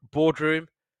corporate boardroom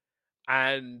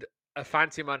and a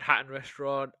fancy Manhattan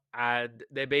restaurant, and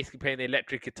they're basically playing the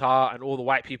electric guitar, and all the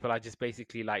white people are just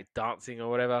basically like dancing or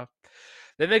whatever.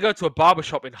 Then they go to a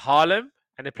barbershop in Harlem,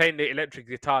 and they're playing the electric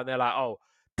guitar, and they're like, "Oh,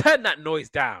 turn that noise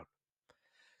down."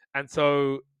 And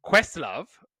so Questlove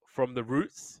from The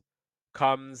Roots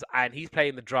comes, and he's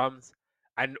playing the drums,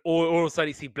 and all of a sudden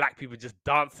you see black people just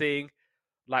dancing.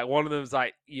 Like one of them's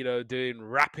like, doing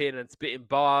rapping and spitting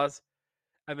bars.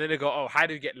 And then they go, "Oh, how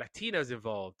do we get Latinos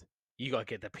involved? You gotta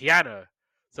get the piano."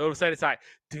 So all of a sudden it's like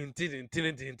dun, dun, dun,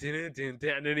 dun, dun, dun, dun,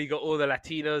 dun, and then you got all the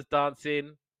Latinos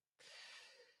dancing.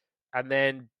 And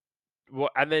then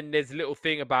there's a little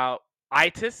thing about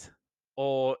itis,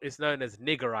 or it's known as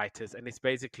niggeritis, and it's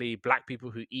basically black people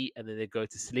who eat and then they go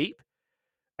to sleep.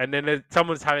 And then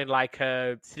someone's having like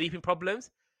sleeping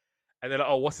problems, and they're like,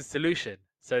 "Oh, what's the solution?"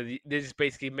 So they're just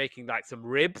basically making like some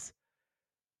ribs.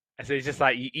 And so it's just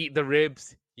like you eat the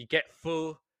ribs, you get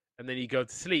full, and then you go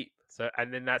to sleep. So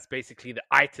and then that's basically the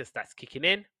itis that's kicking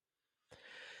in.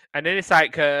 And then it's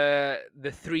like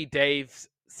the three Daves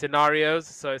scenarios.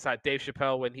 So it's like Dave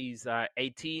Chappelle when he's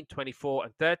 18, 24,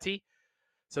 and 30.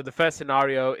 So the first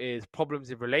scenario is problems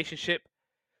in relationship.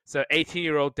 So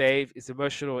 18-year-old Dave is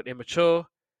emotional and immature.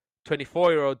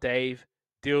 24-year-old Dave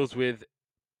deals with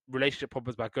relationship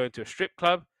problems by going to a strip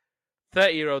club.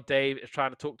 30-year-old Dave is trying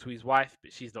to talk to his wife,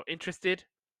 but she's not interested.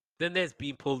 Then there's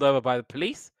being pulled over by the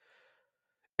police.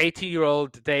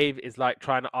 18-year-old Dave is like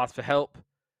trying to ask for help.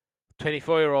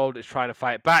 24-year-old is trying to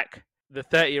fight back. The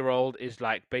 30-year-old is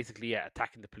like basically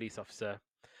attacking the police officer.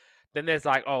 Then there's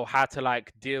like, oh, how to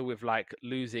like deal with like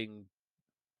losing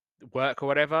work or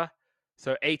whatever.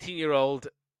 So 18-year-old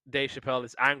Dave Chappelle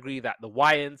is angry that the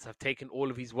Wyans have taken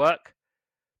all of his work.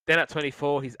 Then at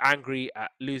 24, he's angry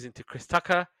at losing to Chris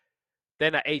Tucker.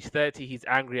 Then at age 30, he's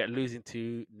angry at losing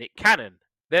to Nick Cannon.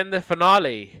 Then the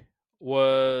finale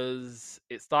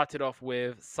it started off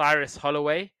with Cyrus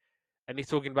Holloway, and he's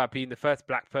talking about being the first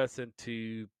black person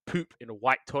to poop in a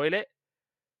white toilet.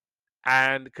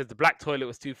 And because the black toilet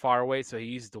was too far away, so he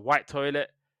uses the white toilet.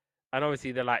 And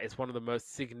obviously, they're like, it's one of the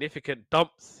most significant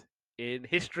dumps in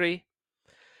history.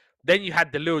 Then you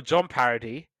had the Lil Jon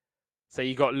parody. So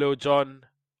you got Lil Jon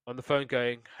on the phone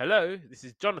going, "Hello, this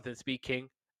is Jonathan speaking."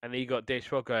 And then you got Dave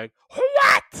Chappelle going,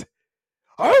 "What?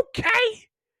 Okay.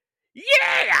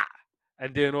 Yeah."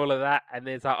 And doing all of that. And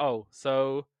then it's like, oh,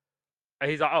 so.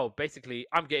 And he's like, "Oh, basically,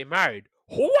 I'm getting married."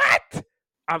 What?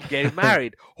 I'm getting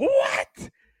married. What?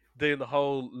 Doing the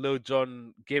whole Lil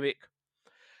Jon gimmick.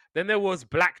 Then there was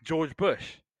Black George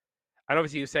Bush. And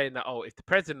obviously, he was saying that, oh, if the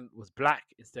president was black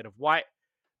instead of white,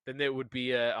 then there would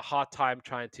be a hard time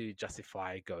trying to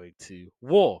justify going to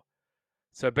war.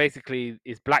 So basically,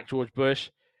 it's Black George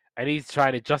Bush, and he's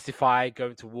trying to justify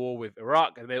going to war with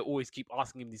Iraq, and they always keep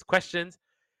asking him these questions.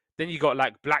 Then you got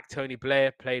like Black Tony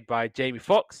Blair, played by Jamie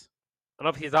Foxx, and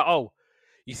obviously he's like, "Oh,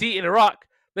 you see, in Iraq,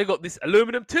 they got this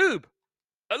aluminum tube.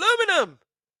 Aluminum!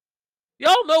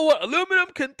 Y'all know what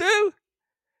aluminum can do?"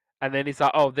 And then he's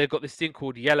like, "Oh, they've got this thing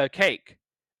called yellow cake,"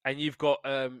 and you've got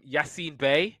Yassine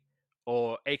Bey,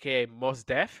 or AKA Mos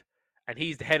Def, and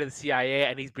he's the head of the CIA,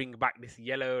 and he's bringing back this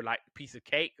yellow like piece of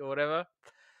cake or whatever.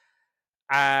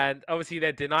 And obviously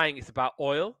they're denying it's about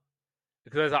oil,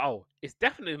 because they're like, "Oh, it's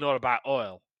definitely not about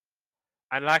oil."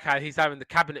 And like how he's having the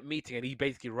cabinet meeting, and he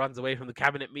basically runs away from the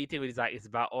cabinet meeting when he's like, "It's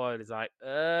about oil." He's like,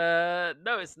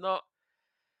 no, it's not."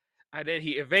 And then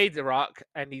he evades Iraq,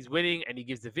 and he's winning, and he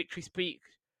gives the victory speech.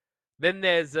 Then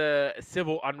there's a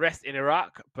civil unrest in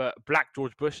Iraq, but Black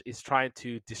George Bush is trying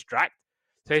to distract.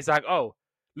 So he's like, "Oh,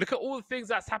 look at all the things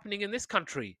that's happening in this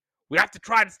country. We have to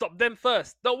try and stop them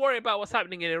first. Don't worry about what's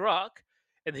happening in Iraq."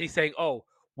 And he's saying, "Oh,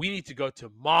 we need to go to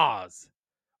Mars.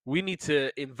 We need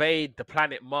to invade the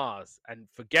planet Mars and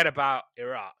forget about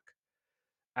Iraq."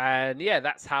 And yeah,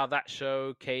 that's how that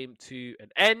show came to an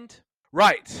end.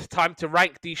 Right, time to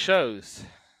rank these shows.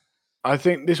 I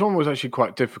think this one was actually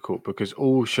quite difficult because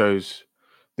all shows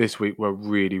this week were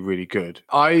really, really good.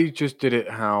 I just did it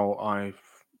how I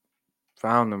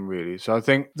found them, really. So I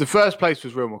think the first place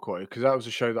was Real McCoy, because that was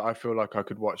a show that I feel like I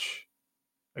could watch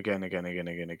again.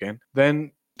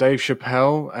 Then Dave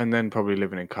Chappelle, and then probably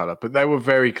Living in Color. But they were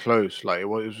very close. Like it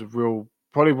was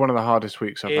probably one of the hardest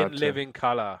weeks I've had. In Living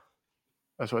Color.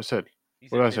 That's what I said. You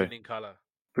What did I said say? Living in Color.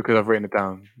 because I've written it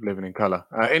down. Living in Color.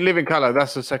 In Living Color,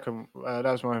 that's the second. That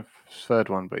was my third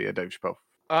one, but yeah, Dave Chappelle.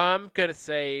 I'm gonna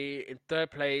say in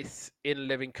third place, In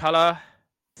Living Color.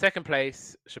 Second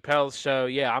place, Chappelle's Show.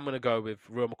 Yeah, I'm gonna go with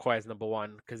Real McCoy as number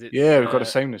one because it's Yeah, we've got the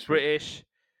same this week. British.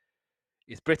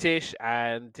 It's British,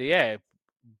 and yeah,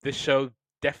 this show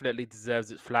definitely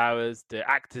deserves its flowers. The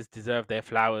actors deserve their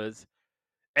flowers.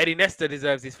 Eddie Nestor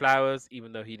deserves his flowers,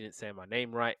 even though he didn't say my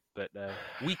name right. But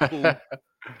we cool.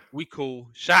 We cool.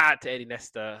 Shout out to Eddie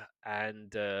Nestor,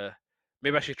 and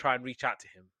maybe I should try and reach out to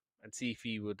him and see if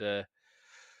he would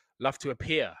love to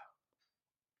appear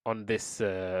on this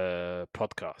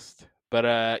podcast.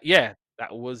 But yeah,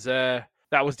 that was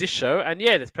this show, and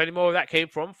yeah, there's plenty more of that came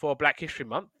from for Black History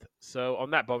Month. So on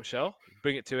that bombshell,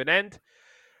 bring it to an end.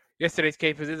 Yesterday's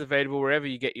Capers is available wherever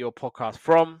you get your podcast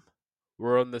from.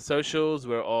 We're on the socials.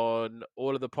 We're on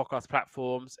all of the podcast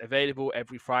platforms, available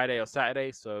every Friday or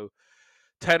Saturday. So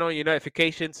turn on your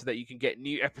notifications so that you can get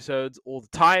new episodes all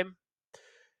the time.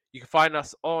 You can find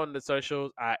us on the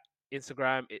socials at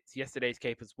Instagram. It's Yesterday's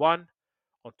Capers 1.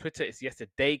 On Twitter, it's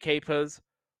Yesterday Capers.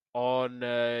 On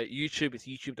YouTube, it's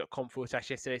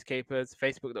youtube.com/Yesterday's Capers.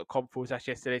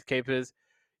 Facebook.com/Yesterday's Capers.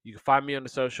 You can find me on the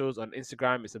socials. On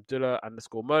Instagram, it's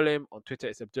Abdullah_Molim. On Twitter,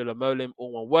 it's Abdullah Molim,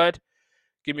 all one word.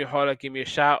 Give me a holler, give me a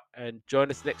shout, and join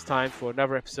us next time for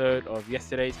another episode of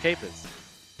Yesterday's Capers.